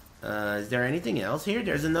 Is there anything else here?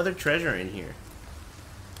 There's another treasure in here.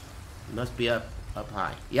 It must be up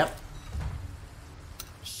high. Yep.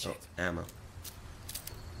 Shit. Oh, ammo.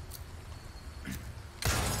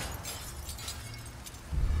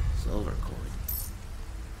 Silver coin.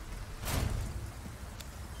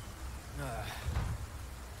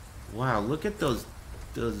 Wow, look at those,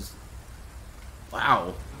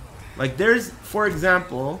 wow. Like there's, for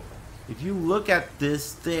example, if you look at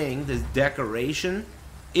this thing, this decoration,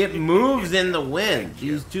 it moves in the wind.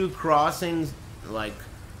 These two crossings, like,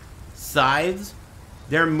 scythes,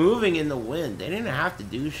 they're moving in the wind. They didn't have to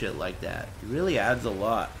do shit like that. It really adds a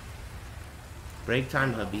lot. Break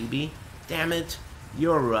time, Habibi. Damn it.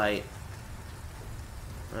 You're right.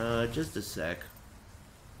 Just a sec.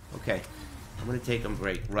 Okay. I'm gonna take a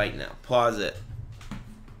break right now. Pause it.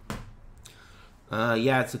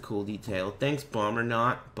 Yeah, it's a cool detail. Thanks,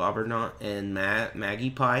 Bobbernaut, and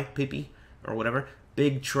Maggie Pie, Pippi, or whatever.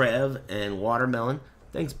 Big Trev and Watermelon.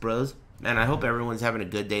 Thanks, bros. Man, I hope everyone's having a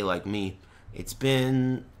good day like me. It's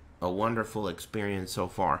been a wonderful experience so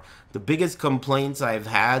far. The biggest complaints I've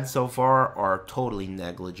had so far are totally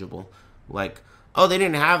negligible. Like, oh, they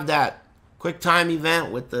didn't have that quick time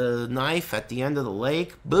event with the knife at the end of the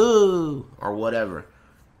lake. Boo! Or whatever.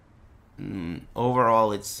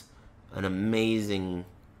 Overall, it's an amazing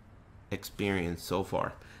experience so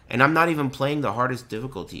far. And I'm not even playing the hardest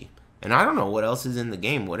difficulty. And I don't know what else is in the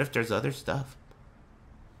game. What if there's other stuff?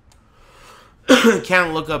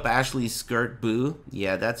 Can't look up Ashley's skirt, boo.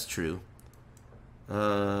 Yeah, that's true.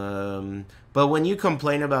 But when you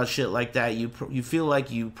complain about shit like that, you feel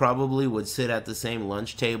like you probably would sit at the same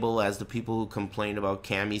lunch table as the people who complain about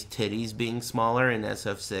Cammy's titties being smaller in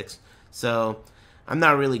SF6. So I'm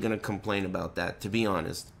not really gonna complain about that, to be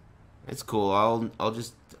honest. It's cool.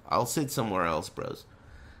 I'll sit somewhere else, bros.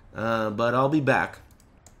 But I'll be back.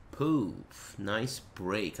 Poof. Nice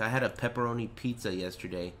break. I had a pepperoni pizza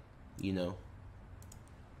yesterday. You know.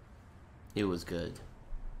 It was good.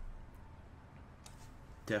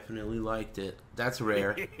 Definitely liked it. That's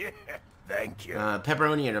rare. Thank you.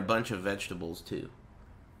 Pepperoni and a bunch of vegetables, too.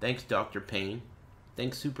 Thanks, Dr. Payne.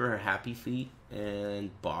 Thanks, Super Happy Feet and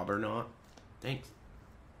Bob or Not. Thanks.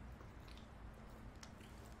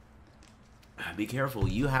 Be careful.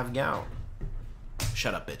 You have gout.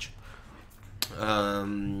 Shut up, bitch.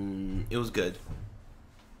 It was good.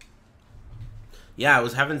 Yeah, I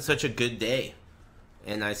was having such a good day.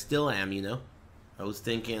 And I still am, you know. I was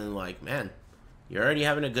thinking, like, man, you're already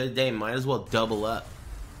having a good day. Might as well double up.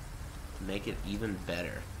 Make it even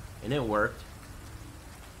better. And it worked.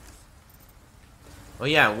 Oh,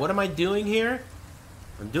 yeah, what am I doing here?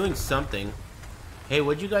 I'm doing something. Hey,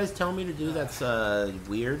 what'd you guys tell me to do that's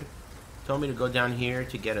weird? Told me to go down here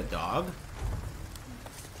to get a dog?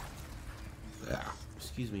 Yeah.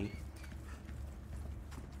 Excuse me.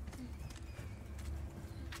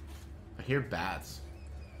 I hear bats.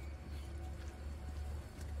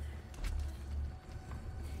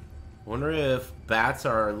 Wonder if bats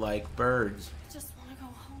are like birds. I just want to go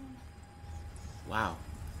home. Wow.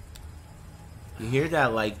 You hear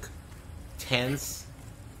that like tense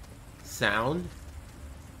sound?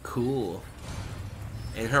 Cool.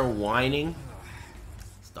 And her whining.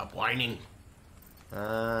 Stop whining.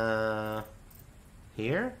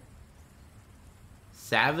 Here?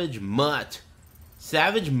 Savage Mutt.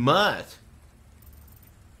 Savage Mutt.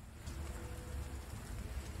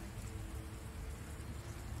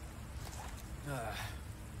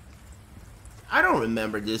 I don't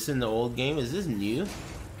remember this in the old game. Is this new?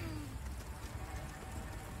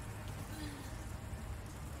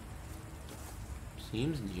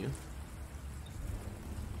 Seems new.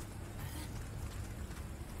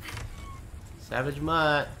 Savage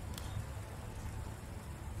Mutt.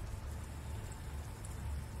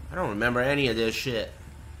 I don't remember any of this shit,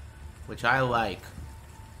 which I like.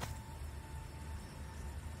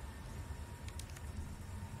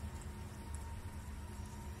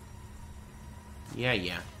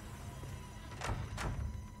 Yeah.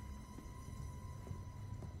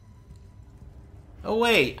 Oh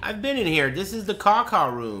wait, I've been in here. This is the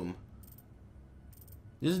caca room.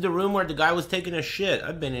 This is the room where the guy was taking a shit.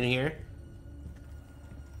 I've been in here.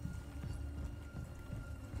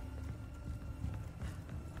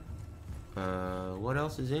 What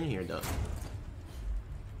else is in here though?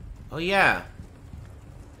 Oh yeah.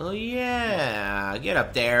 Oh yeah. Get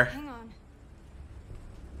up there. Hang on.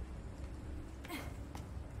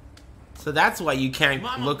 So that's why you can't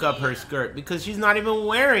look up her skirt, because she's not even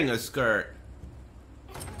wearing a skirt.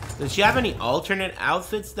 Does she have any alternate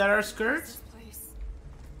outfits that are skirts? Place.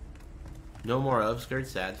 No more upskirt,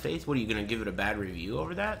 sad face. What are you gonna give it a bad review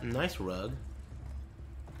over that? Nice rug.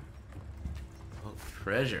 Oh,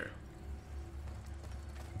 treasure.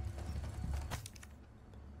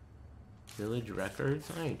 Village records.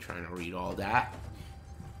 I ain't trying to read all that.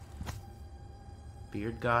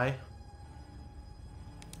 Beard guy.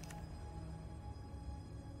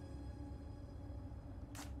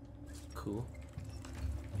 Cool.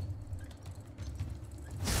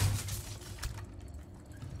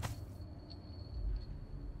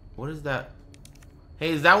 What is that?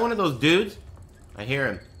 Hey, is that one of those dudes? I hear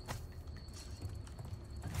him.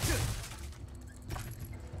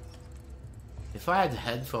 If I had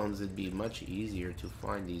headphones, it'd be much easier to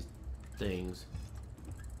find these things.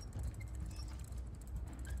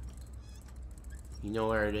 You know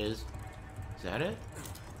where it is? Is that it?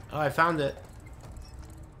 Oh, I found it.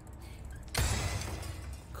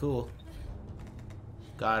 Cool.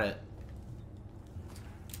 Got it.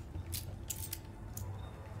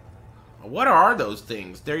 What are those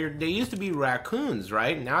things? They used to be raccoons,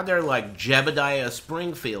 right? Now they're like Jebediah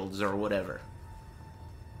Springfields or whatever.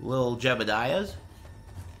 Little Jebediahs.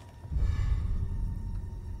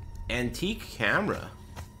 Antique camera.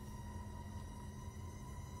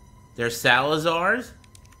 They're Salazar's?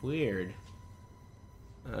 Weird.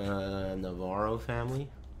 Navarro family.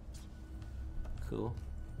 Cool.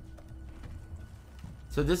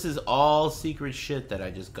 So this is all secret shit that I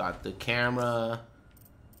just got. The camera.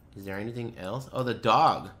 Is there anything else? Oh, the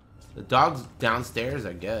dog. The dog's downstairs,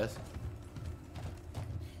 I guess.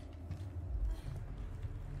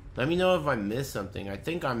 Let me know if I missed something. I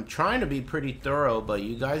think I'm trying to be pretty thorough, but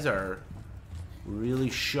you guys are really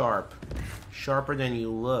sharp. Sharper than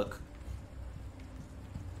you look.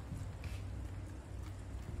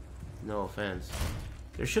 No offense.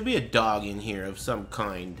 There should be a dog in here of some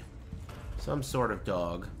kind. Some sort of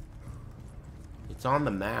dog. It's on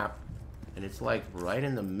the map. And it's like right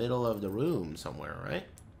in the middle of the room somewhere, right?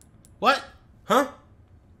 What? Huh?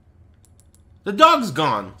 The dog's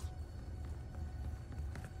gone.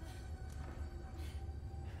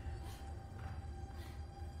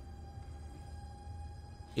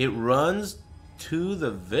 It runs to the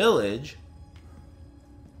village.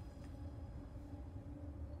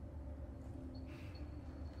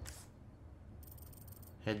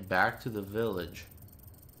 Head back to the village.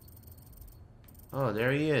 Oh,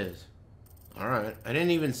 there he is. Alright. I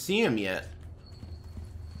didn't even see him yet.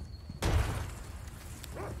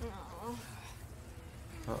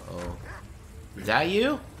 Uh-oh. Is that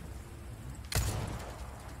you?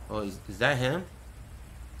 Oh, is that him?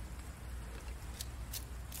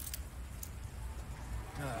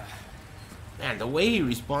 Man, the way he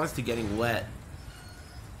responds to getting wet.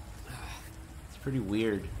 It's pretty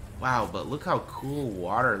weird. Wow, but look how cool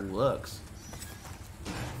water looks.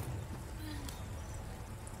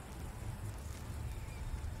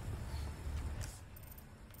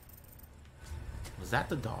 Was that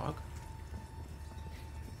the dog?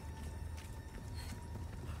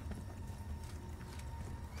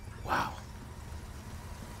 Wow.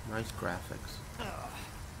 Nice graphics.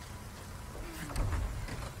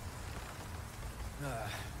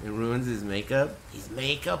 It ruins his makeup? His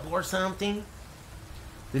makeup or something?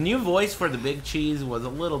 The new voice for the Big Cheese was a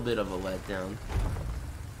little bit of a letdown.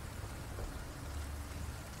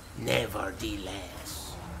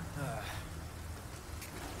 Nevertheless.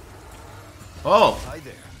 Oh! Hi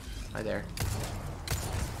there. Hi there.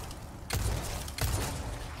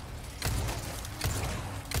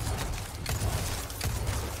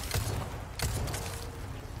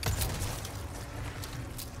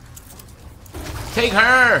 Take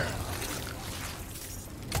her!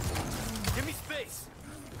 Give me space.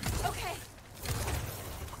 Okay.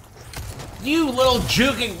 You little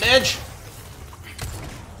juking bitch!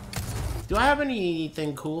 Do I have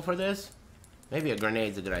anything cool for this? Maybe a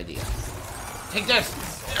grenade's a good idea. Take this!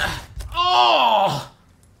 Oh!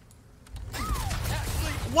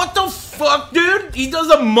 What the fuck, dude? He does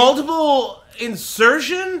a multiple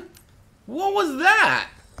insertion? What was that?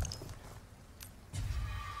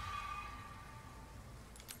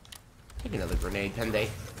 Take another grenade, Pende.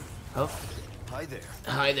 Oh. Hi there.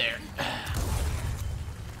 Hi there.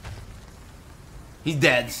 He's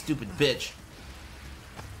dead, stupid bitch.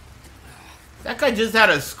 That guy just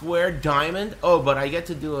had a square diamond. Oh, but I get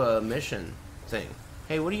to do a mission thing.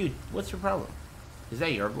 Hey, what's your problem? Is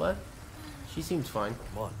that your blood? She seems fine.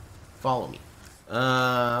 Come on. Follow me.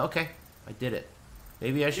 Okay. I did it.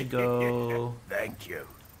 Maybe I should go... Thank you.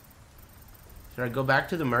 Should I go back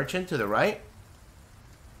to the merchant to the right?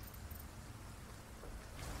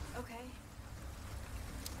 Okay.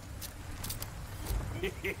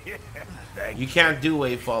 You can't do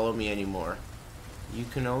wave follow me anymore. You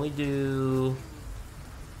can only do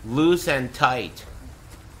loose and tight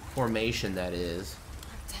formation, that is.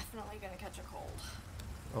 I'm definitely gonna catch a cold.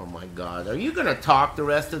 Oh my god. Are you gonna talk the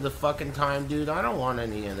rest of the fucking time, dude? I don't want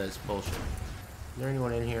any of this bullshit. Is there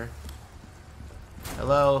anyone in here?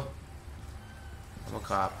 Hello? I'm a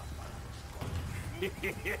cop.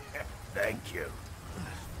 Thank you.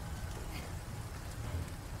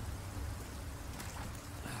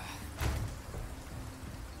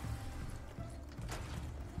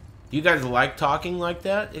 You guys like talking like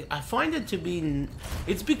that? I find it to be...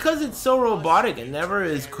 It's because it's so robotic. It never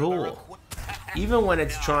is cool. Even when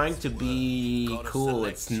it's trying to be cool,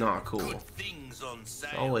 it's not cool. It's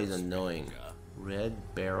always annoying. Red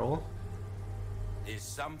barrel? There's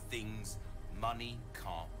some things money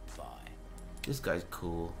can't buy. This guy's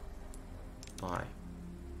cool. Buy.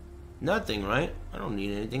 Nothing, right? I don't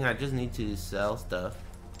need anything. I just need to sell stuff.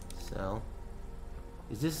 Sell.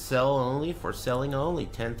 Is this sell only? For selling only,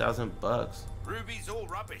 10,000 bucks. Ruby's all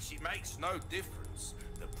rubbish. It makes no difference.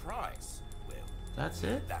 The price, well, That's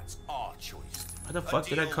it? that's our choice. Why the fuck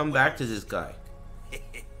did I come back to this guy?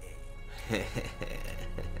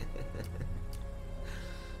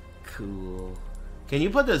 Cool. Can you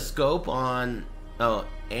put the scope on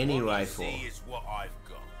any What you rifle? see is what I've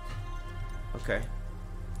got. Okay.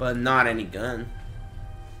 But not any gun.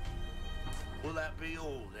 Will that be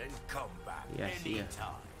all then? Come back Yeah, I see ya.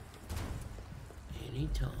 anytime.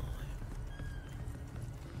 Anytime.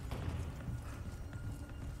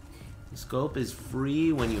 The scope is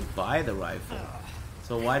free when you buy the rifle.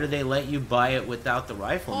 So why do they let you buy it without the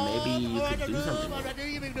rifle? Maybe you could do something with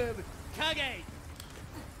it.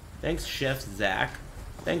 Thanks, Chef Zach.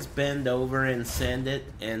 Thanks, Bend Over and Send It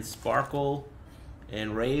and Sparkle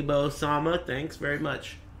and Rainbow Sama. Thanks very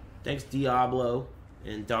much. Thanks, Diablo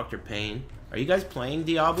and Dr. Payne. Are you guys playing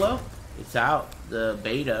Diablo? It's out, the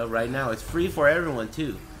beta right now. It's free for everyone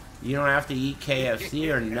too. You don't have to eat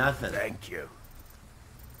KFC or nothing. Thank you.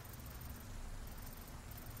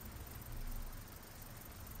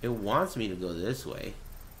 It wants me to go this way,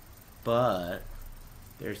 but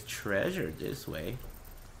there's treasure this way.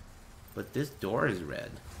 But this door is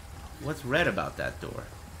red. What's red about that door?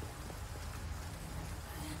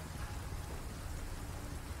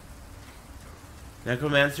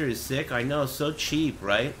 Necromancer is sick. I know, so cheap,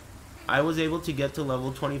 right? I was able to get to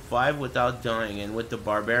level 25 without dying, and with the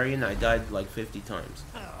Barbarian I died like 50 times.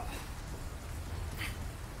 I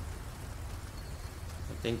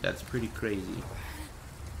think that's pretty crazy.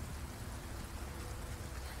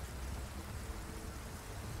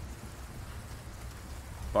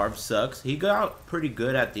 Barb sucks. He got pretty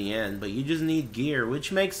good at the end, but you just need gear,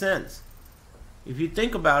 which makes sense. If you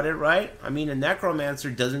think about it, right? I mean, a necromancer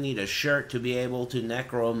doesn't need a shirt to be able to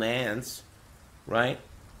necromance, right?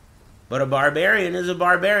 But a barbarian is a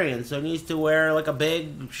barbarian, so he needs to wear like a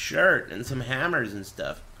big shirt and some hammers and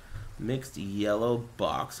stuff. Mixed yellow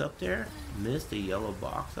box up there? Missed a yellow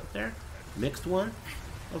box up there? Mixed one?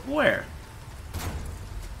 Of where?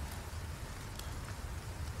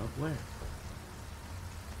 Of where?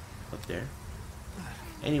 Up there.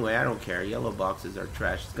 Anyway, I don't care. Yellow boxes are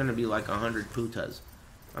trash. It's gonna be like 100 putas.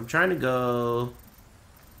 I'm trying to go...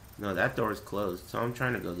 No, that door is closed, so I'm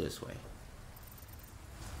trying to go this way.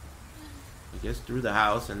 I guess through the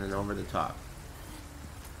house and then over the top.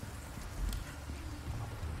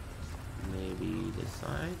 Maybe this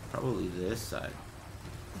side? Probably this side.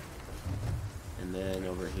 And then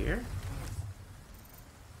over here?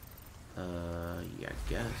 Yeah, I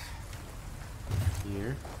guess.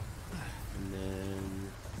 Here. And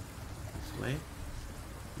then this way.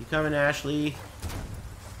 You coming, Ashley? You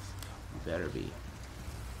better be.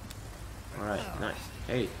 Alright, nice.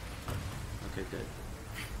 Hey. Okay, good.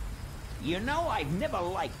 You know, I've never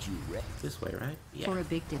liked you, Rick. This way, right? Yeah. For a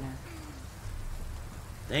big dinner.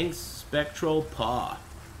 Thanks, Spectral Paw.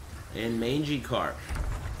 And Mangy Carp.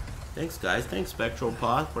 Thanks, guys. Thanks, Spectral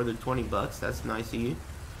Paw, for the 20 bucks. That's nice of you.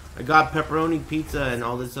 I got pepperoni pizza and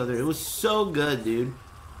all this other... It was so good, dude.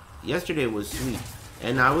 Yesterday was sweet.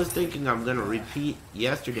 And I was thinking I'm going to repeat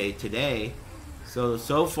yesterday today. So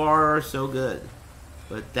far, so good.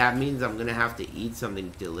 But that means I'm going to have to eat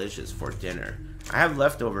something delicious for dinner. I have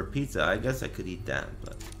leftover pizza. I guess I could eat that.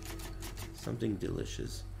 But something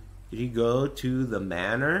delicious. Did he go to the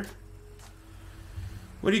manor?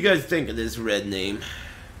 What do you guys think of this red name?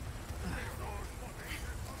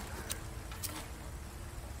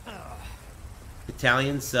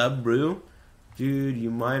 Italian sub brew? Dude, you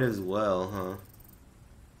might as well, huh?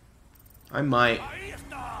 I might.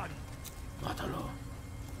 Matalo.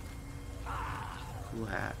 Cool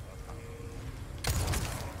hat.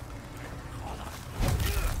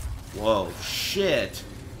 Whoa, shit.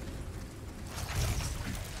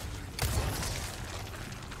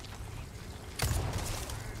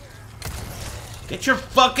 Get your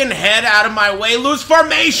fucking head out of my way. Lose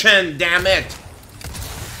formation, damn it.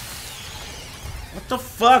 What the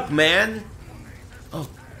fuck, man? Oh.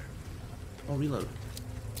 Oh, reload.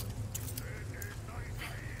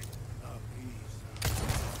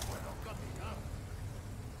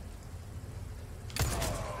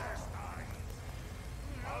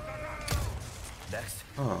 Next.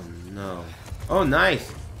 Oh, no. Oh,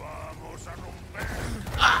 nice.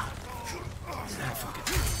 Ah.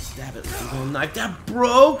 Stab it with a little knife. That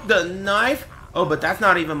broke the knife. Oh, but that's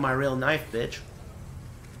not even my real knife, bitch.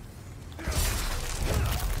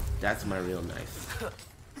 That's my real knife.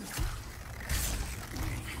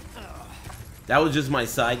 That was just my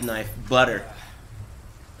side knife. Butter.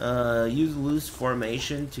 Use loose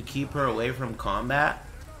formation to keep her away from combat.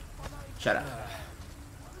 Shut up.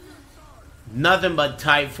 Nothing but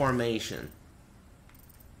tight formation.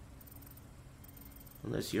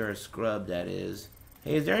 Unless you're a scrub, that is.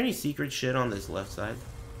 Hey, is there any secret shit on this left side?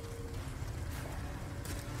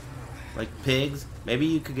 Like pigs? Maybe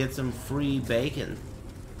you could get some free bacon.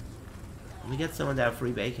 Let me get some of that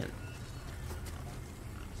free bacon.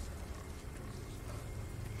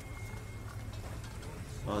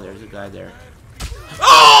 Oh, there's a guy there.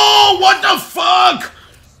 Oh, what the fuck?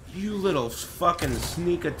 You little fucking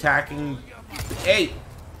sneak attacking. Hey.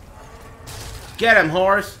 Get him,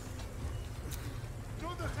 horse.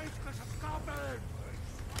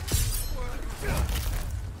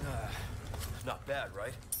 Not bad,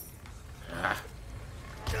 right?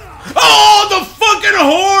 Oh, the fucking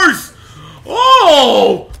horse!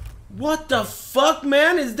 Oh! What the fuck,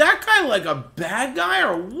 man? Is that guy like a bad guy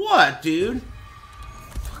or what, dude?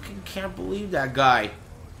 Fucking can't believe that guy.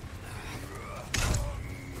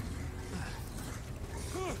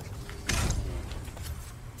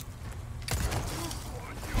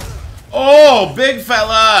 Oh, big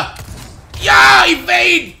fella! Yeah,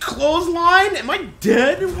 evade! Clothesline? Am I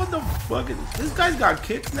dead? What the fuck is this? Guy's got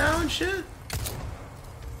kicks now and shit?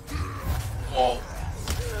 Oh.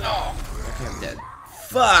 Oh. Okay, I'm dead.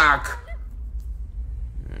 Fuck!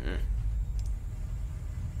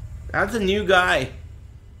 That's a new guy.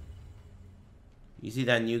 You see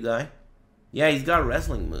that new guy? Yeah, he's got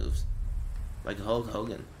wrestling moves. Like Hulk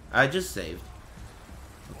Hogan. I just saved.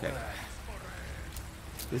 Okay.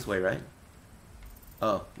 This way, right?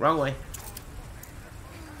 Oh, wrong way.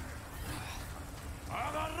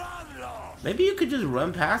 Maybe you could just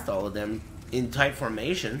run past all of them in tight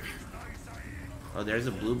formation. Oh, there's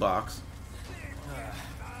a blue box.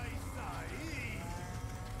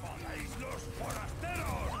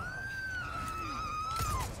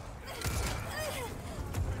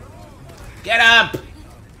 Get up!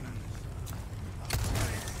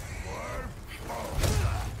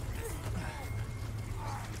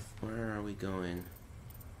 Where are we going?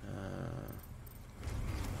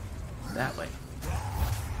 That way.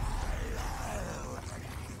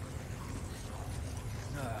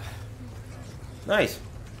 Nice.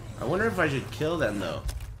 I wonder if I should kill them though.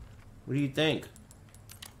 What do you think?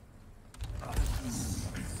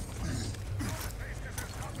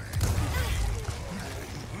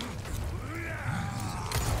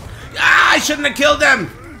 Ah, I shouldn't have killed them!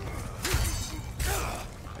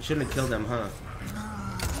 I shouldn't have killed them, huh?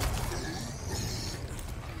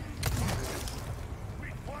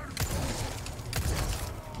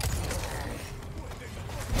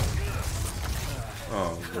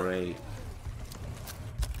 Oh, great.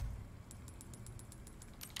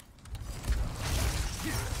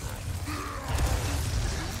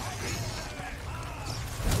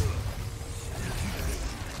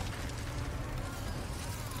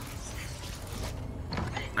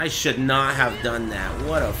 I should not have done that.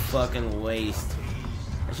 What a fucking waste.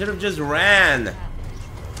 I should have just ran.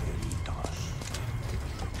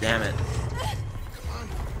 Damn it.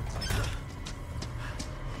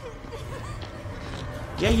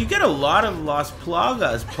 Yeah, you get a lot of Las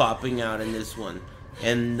Plagas popping out in this one.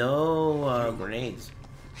 And no grenades.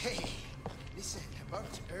 Hey, listen, about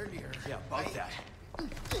earlier. Yeah, about that.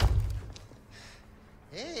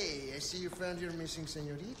 Hey, I see you found your missing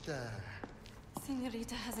señorita.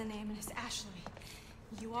 Señorita has a name and it's Ashley.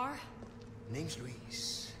 You are? Name's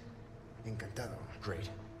Luis. Encantado. Great.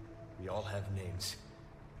 We all have names.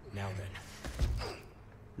 Now then.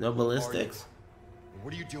 No ballistics?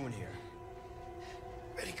 What are you doing here?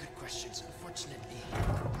 Very good questions, unfortunately.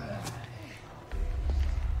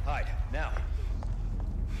 Hide, now.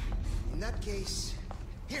 In that case,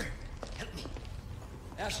 here, help me.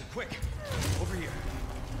 Ashley, quick, over here.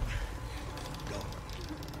 Go.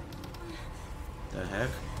 The heck?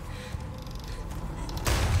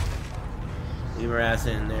 Leave her ass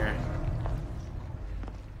in there.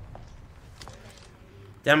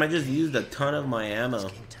 Damn, I just used a ton of my ammo.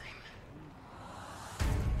 Game time.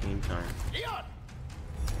 Game time. Leon!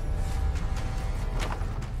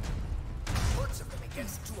 What's up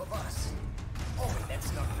against two of us? Oh,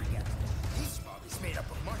 let's not forget. This mob is made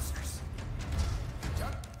up of monsters.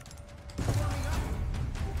 Chuck? Warming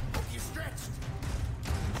up? Hope you stretched.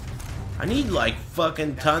 I need like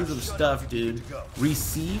fucking tons of stuff, dude.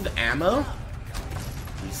 Receive ammo?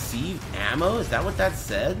 Receive ammo? Is that what that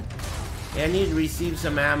said? Yeah, I need to receive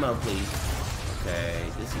some ammo, please. Okay,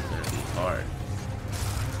 this is gonna be hard.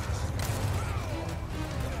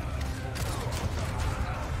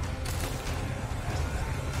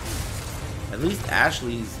 At least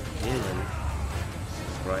Ashley's hidden.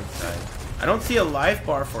 Right side. I don't see a life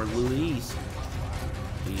bar for Luis.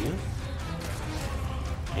 Do you?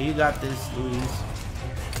 Hey, you got this, Luis.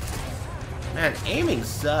 Man, aiming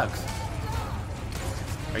sucks.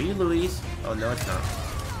 Are you Luis? Oh, no, it's not.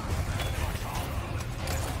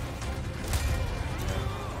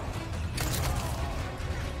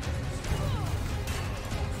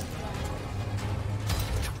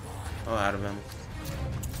 Oh, out of ammo.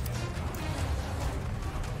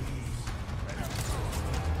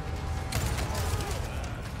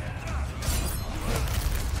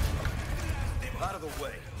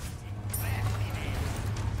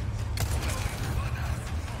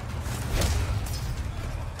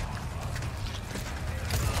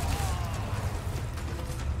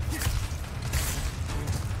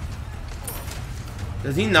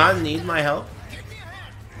 Does he not need my help?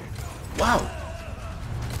 Wow.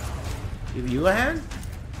 Give you a hand?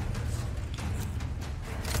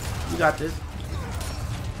 You got this.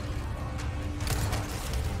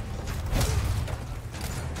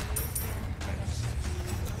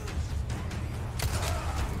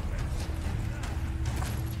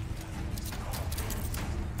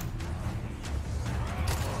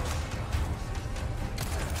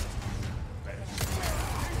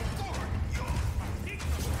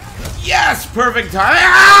 Yes! Perfect time.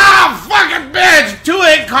 Ah! Fucking bitch!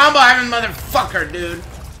 2-hit combo having motherfucker, dude.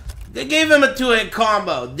 They gave him a 2-hit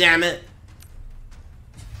combo, damn it.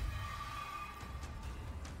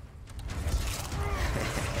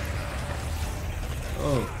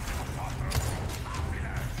 Oh.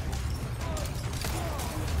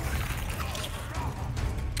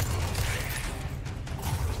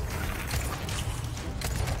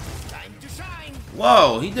 Time to shine.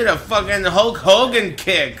 Whoa, he did a fucking Hulk Hogan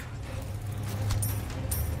kick.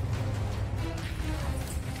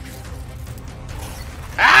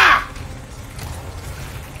 Ah!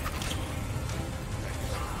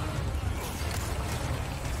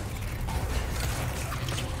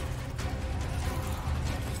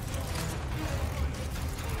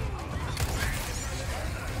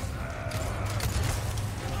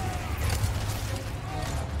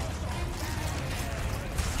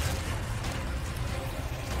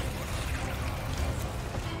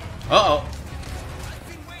 Uh-oh. I've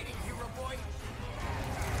been waiting, hero boy.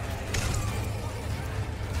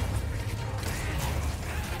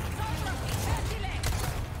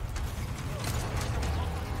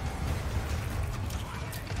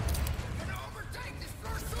 Gonna overtake this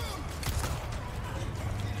floor soon.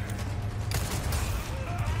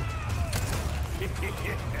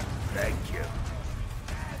 Thank you.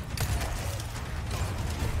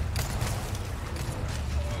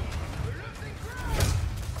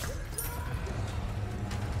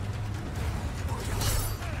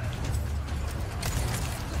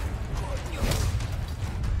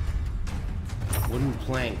 Wooden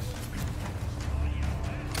planks.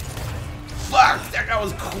 Fuck! That guy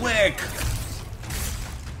was quick!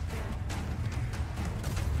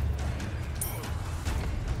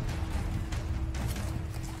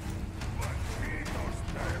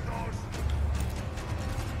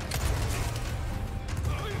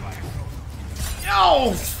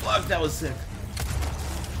 Oh, fuck, that was sick.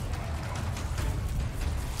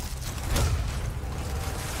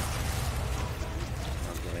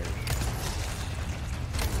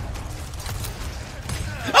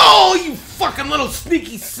 Oh, you fucking little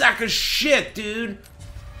sneaky sack of shit, dude.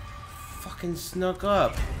 Fucking snuck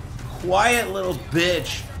up. Quiet little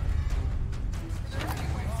bitch.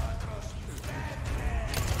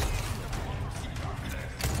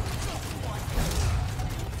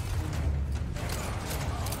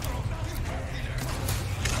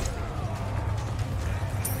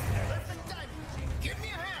 Give me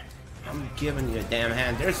a hand. I'm giving you a damn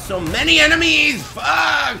hand. There's so many enemies!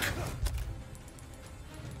 Fuck!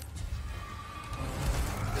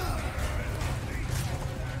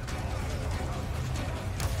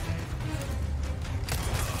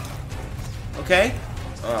 Okay.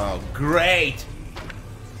 Oh, great.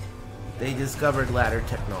 They discovered ladder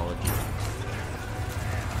technology.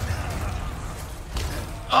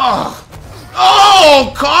 Oh!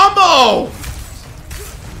 Oh! Combo!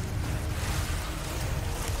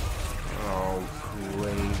 Oh,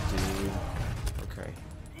 great, dude. Okay.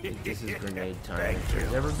 I think this is grenade time.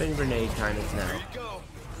 There's never been grenade time, it's now.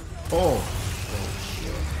 Oh. Oh,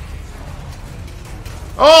 shit.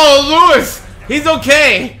 Oh, Lewis! He's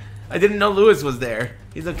okay! I didn't know Lewis was there.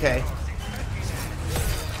 He's okay.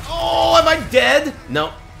 Oh, am I dead?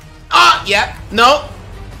 No. Ah, yeah. No.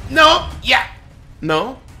 No. Yeah.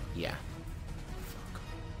 No. Yeah. Fuck.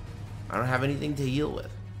 I don't have anything to heal with.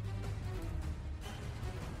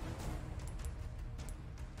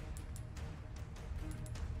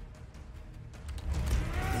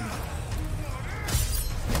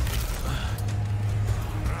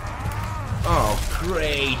 Oh,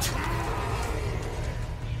 great.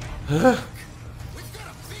 Huh? We've got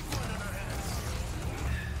a big one on our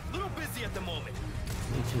hands. Little busy at the moment.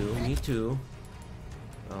 Me too, me too.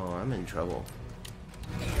 Oh, I'm in trouble.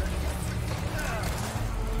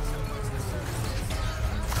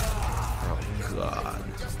 Oh, God.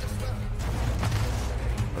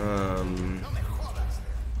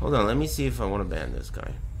 Hold on, let me see if I want to ban this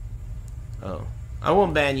guy. Oh. I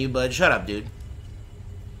won't ban you, bud. Shut up, dude.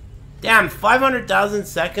 Damn, 500,000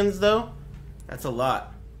 seconds, though? That's a lot.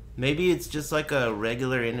 Maybe it's just like a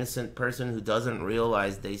regular innocent person who doesn't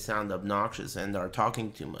realize they sound obnoxious and are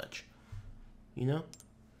talking too much. You know?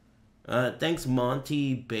 Thanks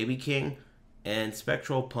Monty, Baby King, and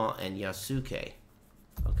Spectral Pawn and Yasuke.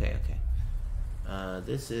 Okay.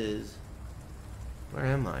 This is... Where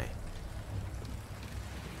am I?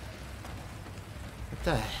 What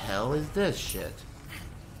the hell is this shit?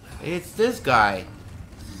 It's this guy.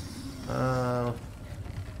 Wonder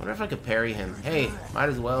if I could parry him. Hey, might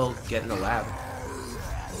as well get in the lab.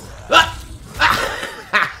 Ah!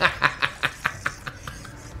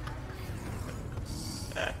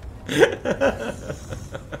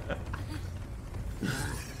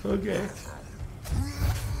 Okay.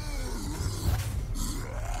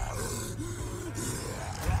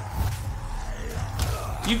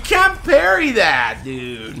 You can't parry that,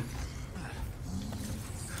 dude.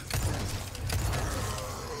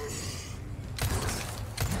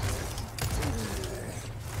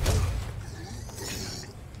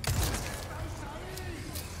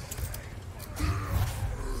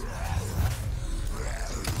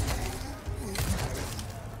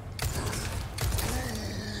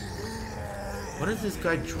 What does this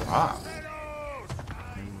guy drop?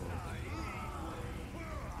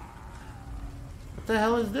 What the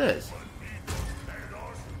hell is this?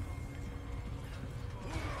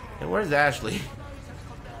 And where's Ashley?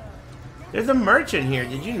 There's a merchant here.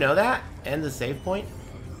 Did you know that? And the save point?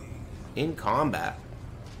 In combat.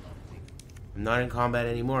 I'm not in combat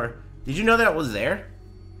anymore. Did you know that was there?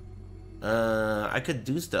 I could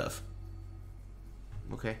do stuff.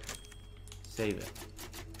 Okay. Save it.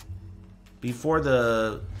 Before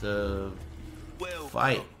the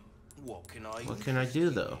fight. What can I do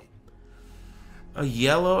though? A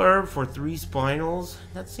yellow herb for 3 spinels?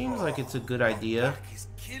 That seems like it's a good idea.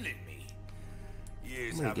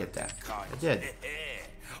 I'm gonna get that. I did.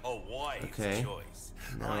 Okay.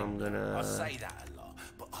 Now I'm gonna...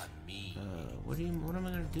 what am I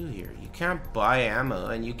gonna do here? You can't buy ammo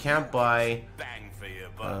and you can't buy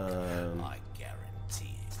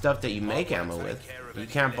stuff that you make ammo with. You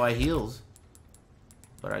can't buy heals.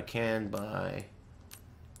 But I can buy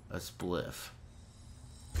a spliff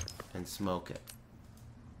and smoke it.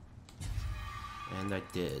 And I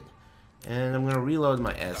did. And I'm gonna reload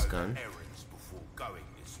my S gun.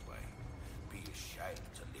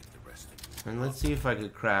 And let's see if I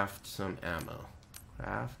could craft some ammo.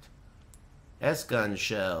 Craft S gun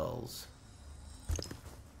shells.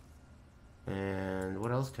 And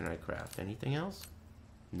what else can I craft? Anything else?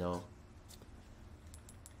 No.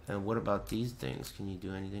 And what about these things? Can you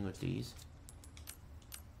do anything with these?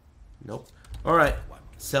 Nope. Alright.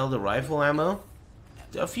 Sell the rifle ammo.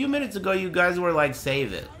 A few minutes ago you guys were like,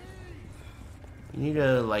 save it. You need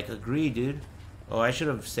to like agree, dude. Oh, I should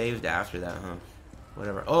have saved after that, huh?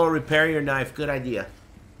 Whatever. Oh, repair your knife. Good idea.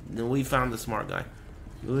 Then we found the smart guy.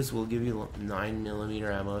 Lewis will give you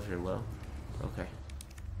 9mm ammo if you're low. Okay.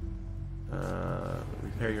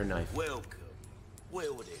 Repair your knife. Welcome.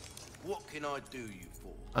 Well then, what can I do you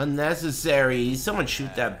for? Unnecessary. Someone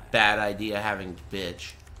shoot that bad idea having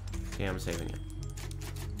bitch. Okay, I'm saving it.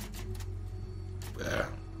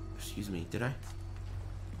 Excuse me, did I?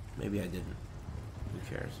 Maybe I didn't. Who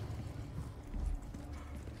cares?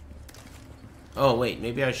 Oh, wait,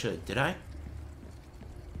 maybe I should. Did I?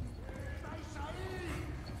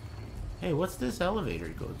 Hey, what's this elevator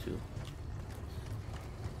go to?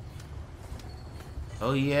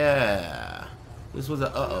 Oh, yeah. This was a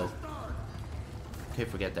uh-oh. Okay,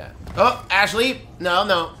 forget that. Oh, Ashley!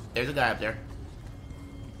 No. There's a guy up there.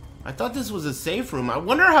 I thought this was a safe room. I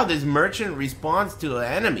wonder how this merchant responds to an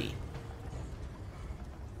enemy.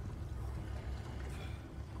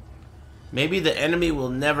 Maybe the enemy will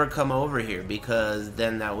never come over here because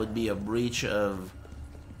then that would be a breach of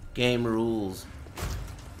game rules.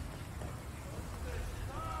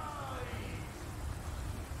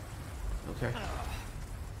 Okay.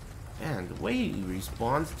 Man, the way he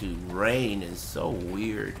responds to rain is so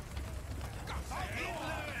weird.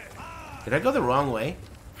 Did I go the wrong way?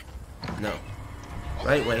 No.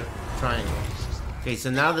 Right way. Triangle. Okay, so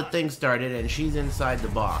now the thing started and she's inside the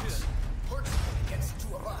box.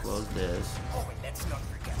 Close this. And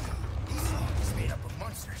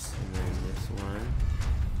then this one.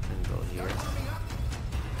 And go here.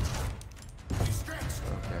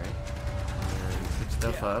 Okay. And then pick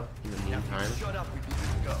stuff up in the meantime.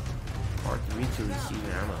 R3 to receive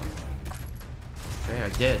ammo. Okay, I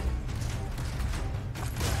did.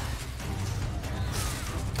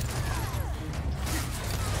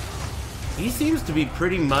 He seems to be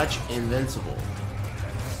pretty much invincible.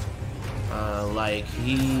 Like,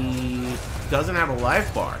 he doesn't have a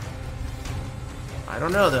life bar. I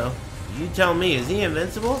don't know, though. You tell me, is he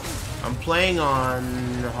invincible? I'm playing on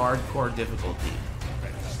hardcore difficulty.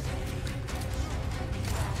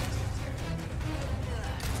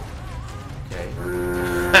 Okay.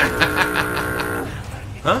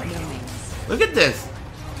 Huh? Look at this.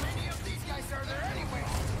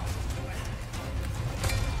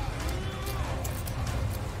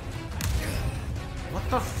 What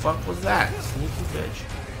the fuck was that? Sneaky bitch.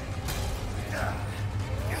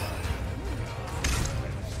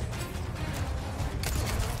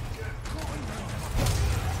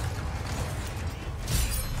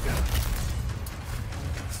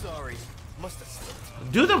 Sorry, must have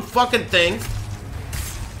slipped. Do the fucking thing.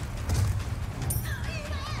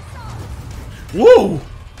 Whoa!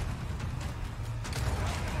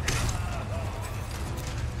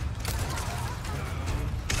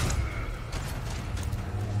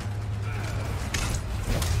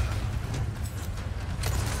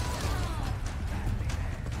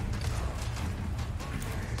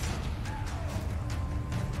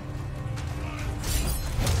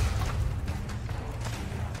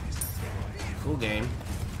 Cool game.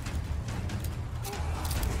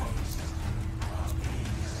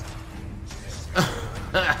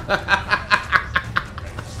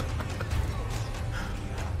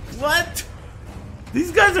 What?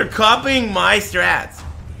 These guys are copying my strats.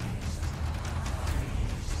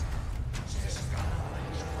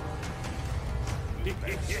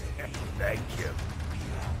 Thank you.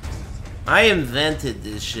 I invented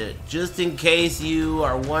this shit, just in case you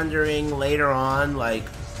are wondering later on, like,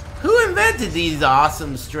 who invented these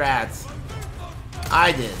awesome strats?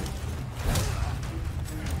 I did.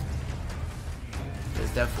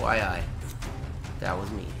 Just FYI. That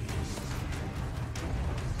was me.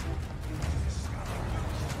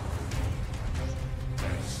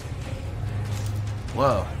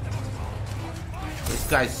 Whoa. This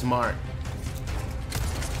guy's smart.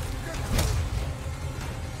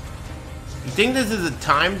 You think this is a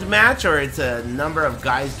timed match or it's a number of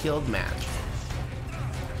guys killed match?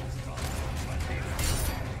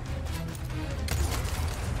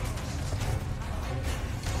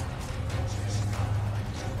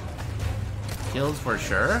 Kills for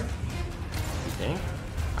sure? You think?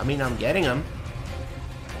 I mean, I'm getting them.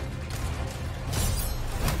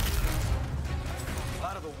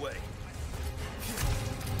 Out of the way.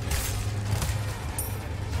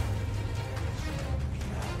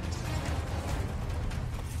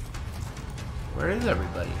 Where is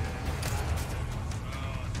everybody?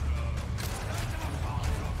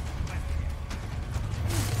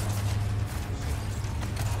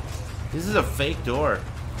 This is a fake door.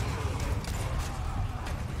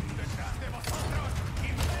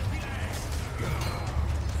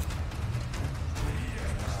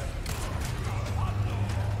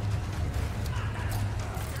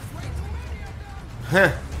 Huh.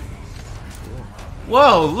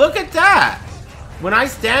 Whoa, look at that! When I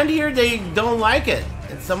stand here, they don't like it.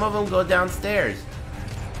 And some of them go downstairs.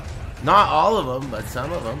 Not all of them, but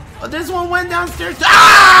some of them. Oh, this one went downstairs.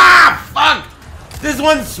 Ah! Fuck! This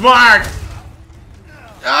one's smart!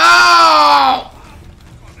 Oh!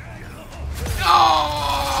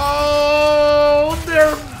 Oh!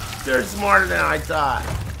 They're smarter than I thought.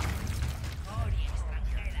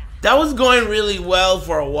 That was going really well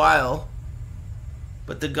for a while.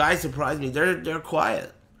 But the guy surprised me. They're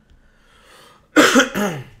quiet.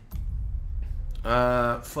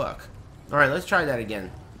 Fuck. Alright, let's try that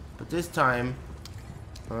again. But this time,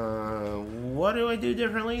 what do I do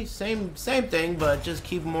differently? Same thing, but just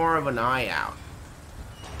keep more of an eye out.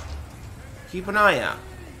 Keep an eye out.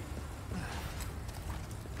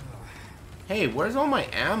 Hey, where's all my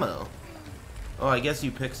ammo? Oh, I guess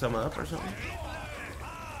you picked some up or something?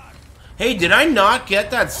 Hey, did I not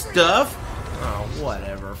get that stuff? Oh,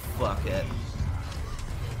 whatever. Fuck it.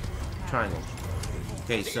 Triangle.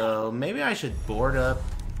 Okay, so maybe I should board up.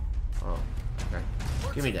 Oh, okay.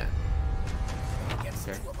 Give me that. Okay.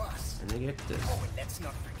 And then get this.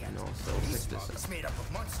 And also pick this up.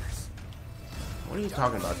 What are you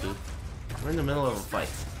talking about, dude? We're in the middle of a fight.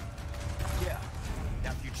 Yeah.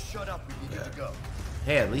 Now if you'd shut up, we'd be good to go.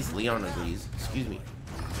 Hey, at least Leon agrees. Excuse me.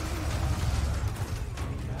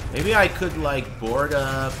 Maybe I could, like, board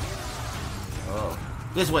up. Oh,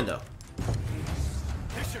 this window.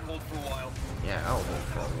 This should hold for a while. Yeah, I'll hold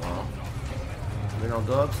for a while. Then I'll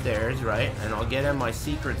go upstairs, right? And I'll get in my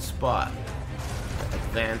secret spot. The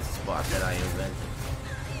advanced spot that I invented.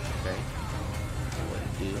 Okay? What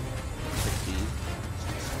to do? Pick these.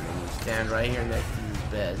 And then you stand right here next to this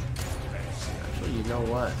bed. Actually, you know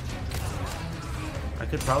what? I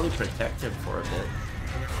could probably protect him for a bit.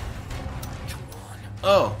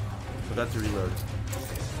 Oh! Forgot to reload.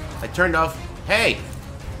 I turned off... Hey!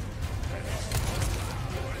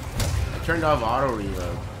 I turned off auto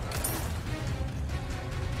reload.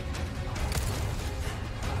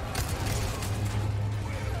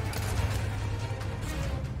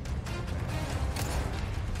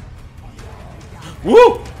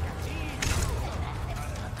 Woo!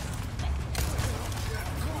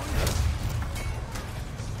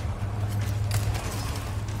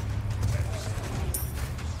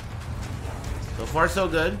 So far, so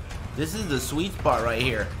good. This is the sweet spot right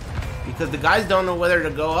here. Because the guys don't know whether to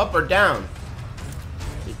go up or down.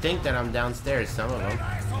 They think that I'm downstairs, some of them.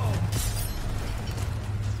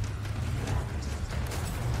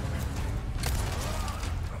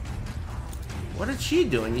 What is she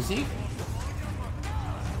doing, you see?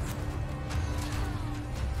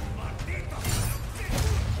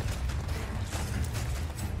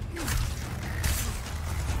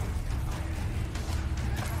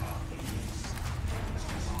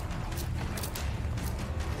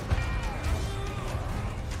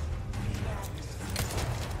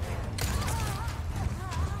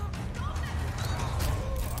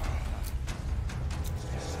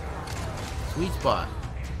 Sweet spot.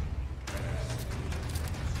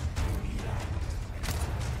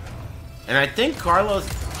 And I think Carlos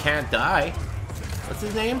can't die. What's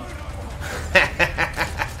his name?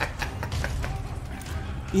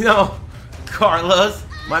 You know, Carlos,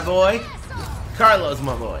 my boy. Carlos,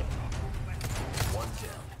 my boy.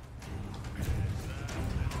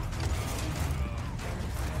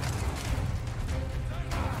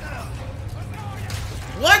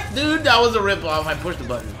 What, dude? That was a ripoff. I pushed the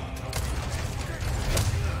button.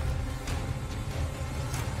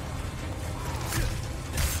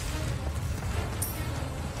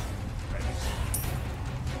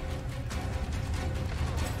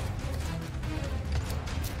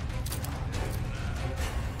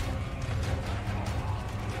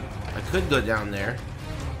 I could go down there,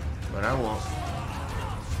 but I won't.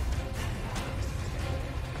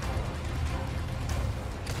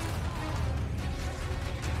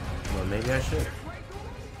 Well, maybe I should.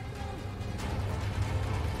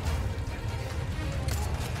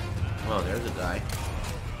 Oh, there's a guy.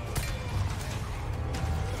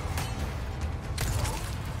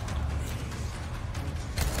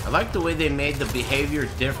 I like the way they made the behavior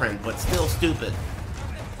different, but still stupid.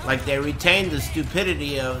 Like they retained the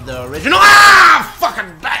stupidity of the original. Ah!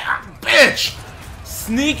 Fucking bitch!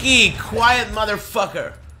 Sneaky, quiet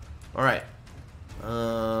motherfucker. Alright.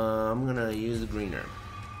 I'm gonna use the greener.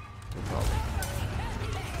 No problem.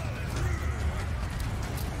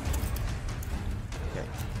 Okay.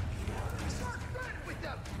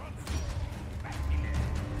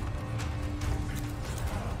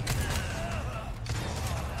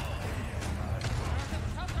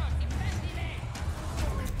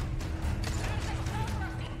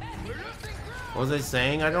 What was I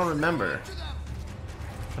saying? I don't remember.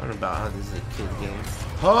 Talking about how this is a kid game.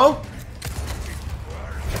 Oh!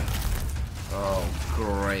 Oh,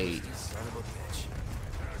 great.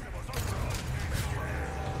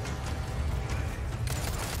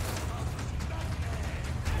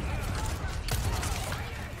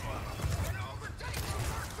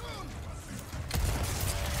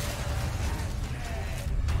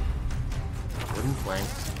 Wooden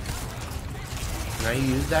planks. Can I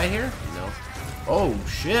use that here? No. Oh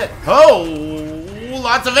shit! Oh,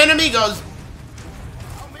 lots of enemigos.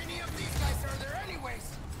 How many of these guys are there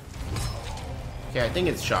anyways? Okay, I think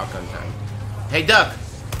it's shotgun time. Hey, duck.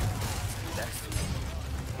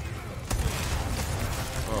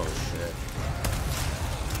 Oh shit!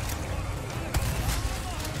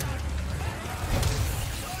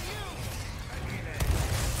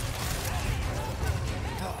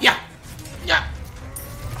 Yeah, yeah.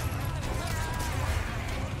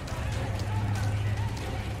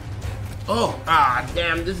 Oh, ah,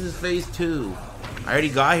 damn, this is phase 2. I already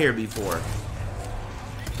got here before.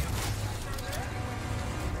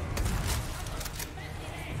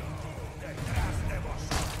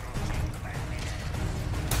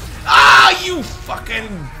 Ah, you fucking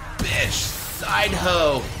bitch, side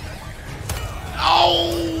hoe.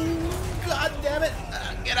 Oh, god damn it.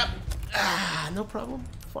 Get up. Ah, no problem.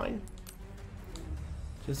 Fine.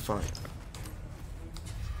 Just fine.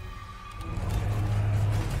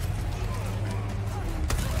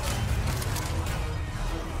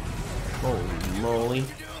 Holy moly.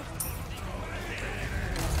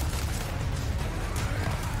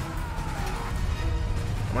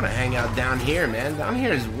 I'm gonna hang out down here, man. Down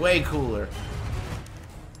here is way cooler.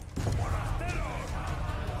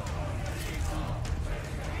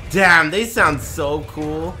 Damn, they sound so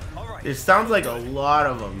cool. There sounds like a lot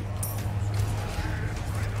of them.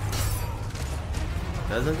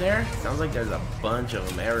 Doesn't there? Sounds like there's a bunch of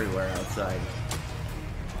them everywhere outside.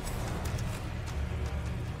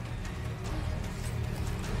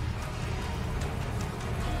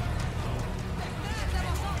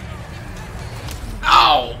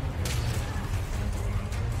 Ow!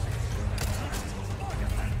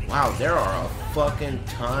 Wow, there are a fucking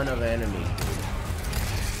ton of enemies.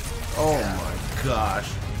 Oh my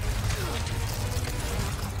gosh.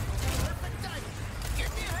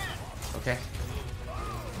 Okay.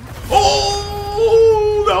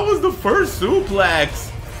 Oh, that was the first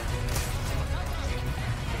suplex.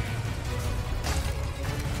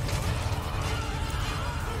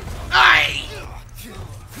 I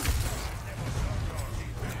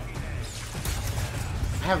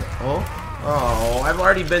have. Oh, I've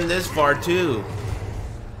already been this far too.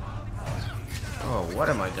 Oh, what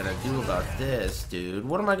am I gonna do about this, dude?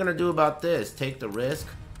 What am I gonna do about this? Take the risk?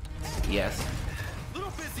 Yes. Little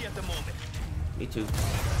busy at the moment. Me too.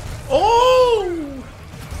 Oh!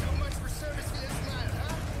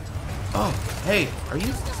 Oh, hey, are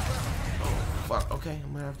you? Oh, fuck. Okay,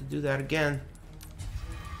 I'm gonna have to do that again.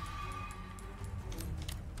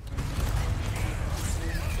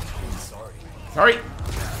 Sorry.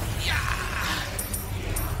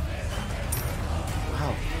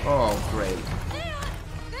 Wow. Oh, great.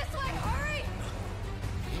 This way, hurry!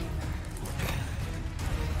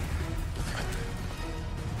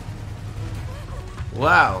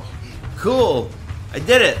 Wow. Cool. I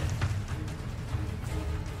did it.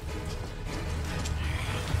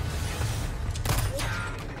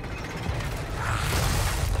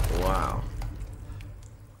 Wow.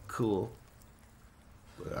 Cool.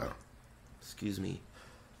 Wow. Excuse me.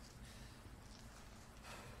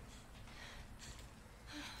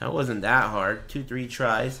 That wasn't that hard. 2-3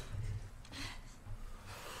 tries.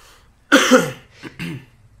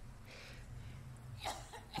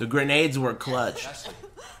 The grenades were clutch. What's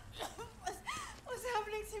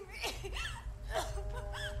happening to me?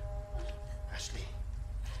 Ashley,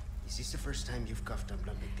 is this the first time you've coughed up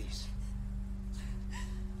blood like this?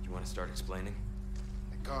 You want to start explaining?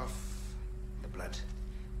 The cough, the blood,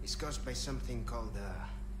 is caused by something called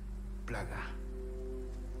plaga.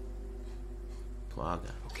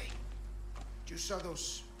 Plaga. Okay. You saw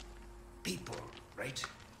those people, right?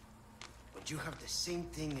 But you have the same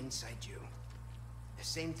thing inside you. The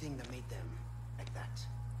same thing that made them like that.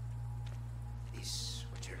 This,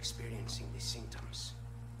 what you're experiencing, these symptoms,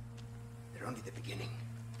 they're only the beginning.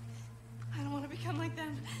 I don't want to become like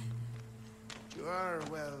them. You are,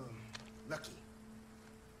 well, lucky.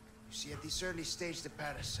 You see, at this early stage, the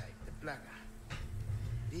parasite, the plaga,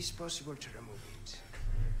 it is possible to remove it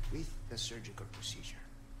with the surgical procedure.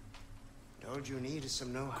 And all you need is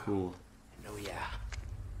some know-how. Cool. And oh yeah,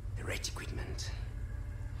 the right equipment.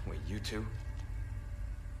 Wait, you two?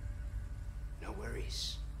 No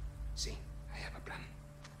worries. See, I have a plan.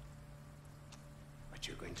 But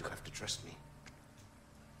you're going to have to trust me.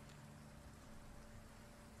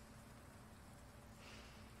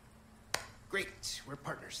 Great, we're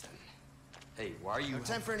partners then. Hey, why are you... No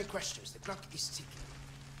time for any questions. The clock is ticking.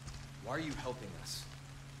 Why are you helping us?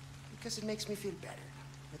 Because it makes me feel better.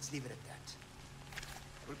 Let's leave it at that.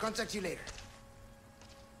 We'll contact you later.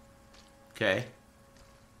 Okay.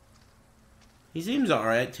 He seems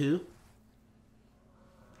alright too.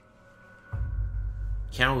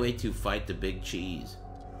 Can't wait to fight the big cheese.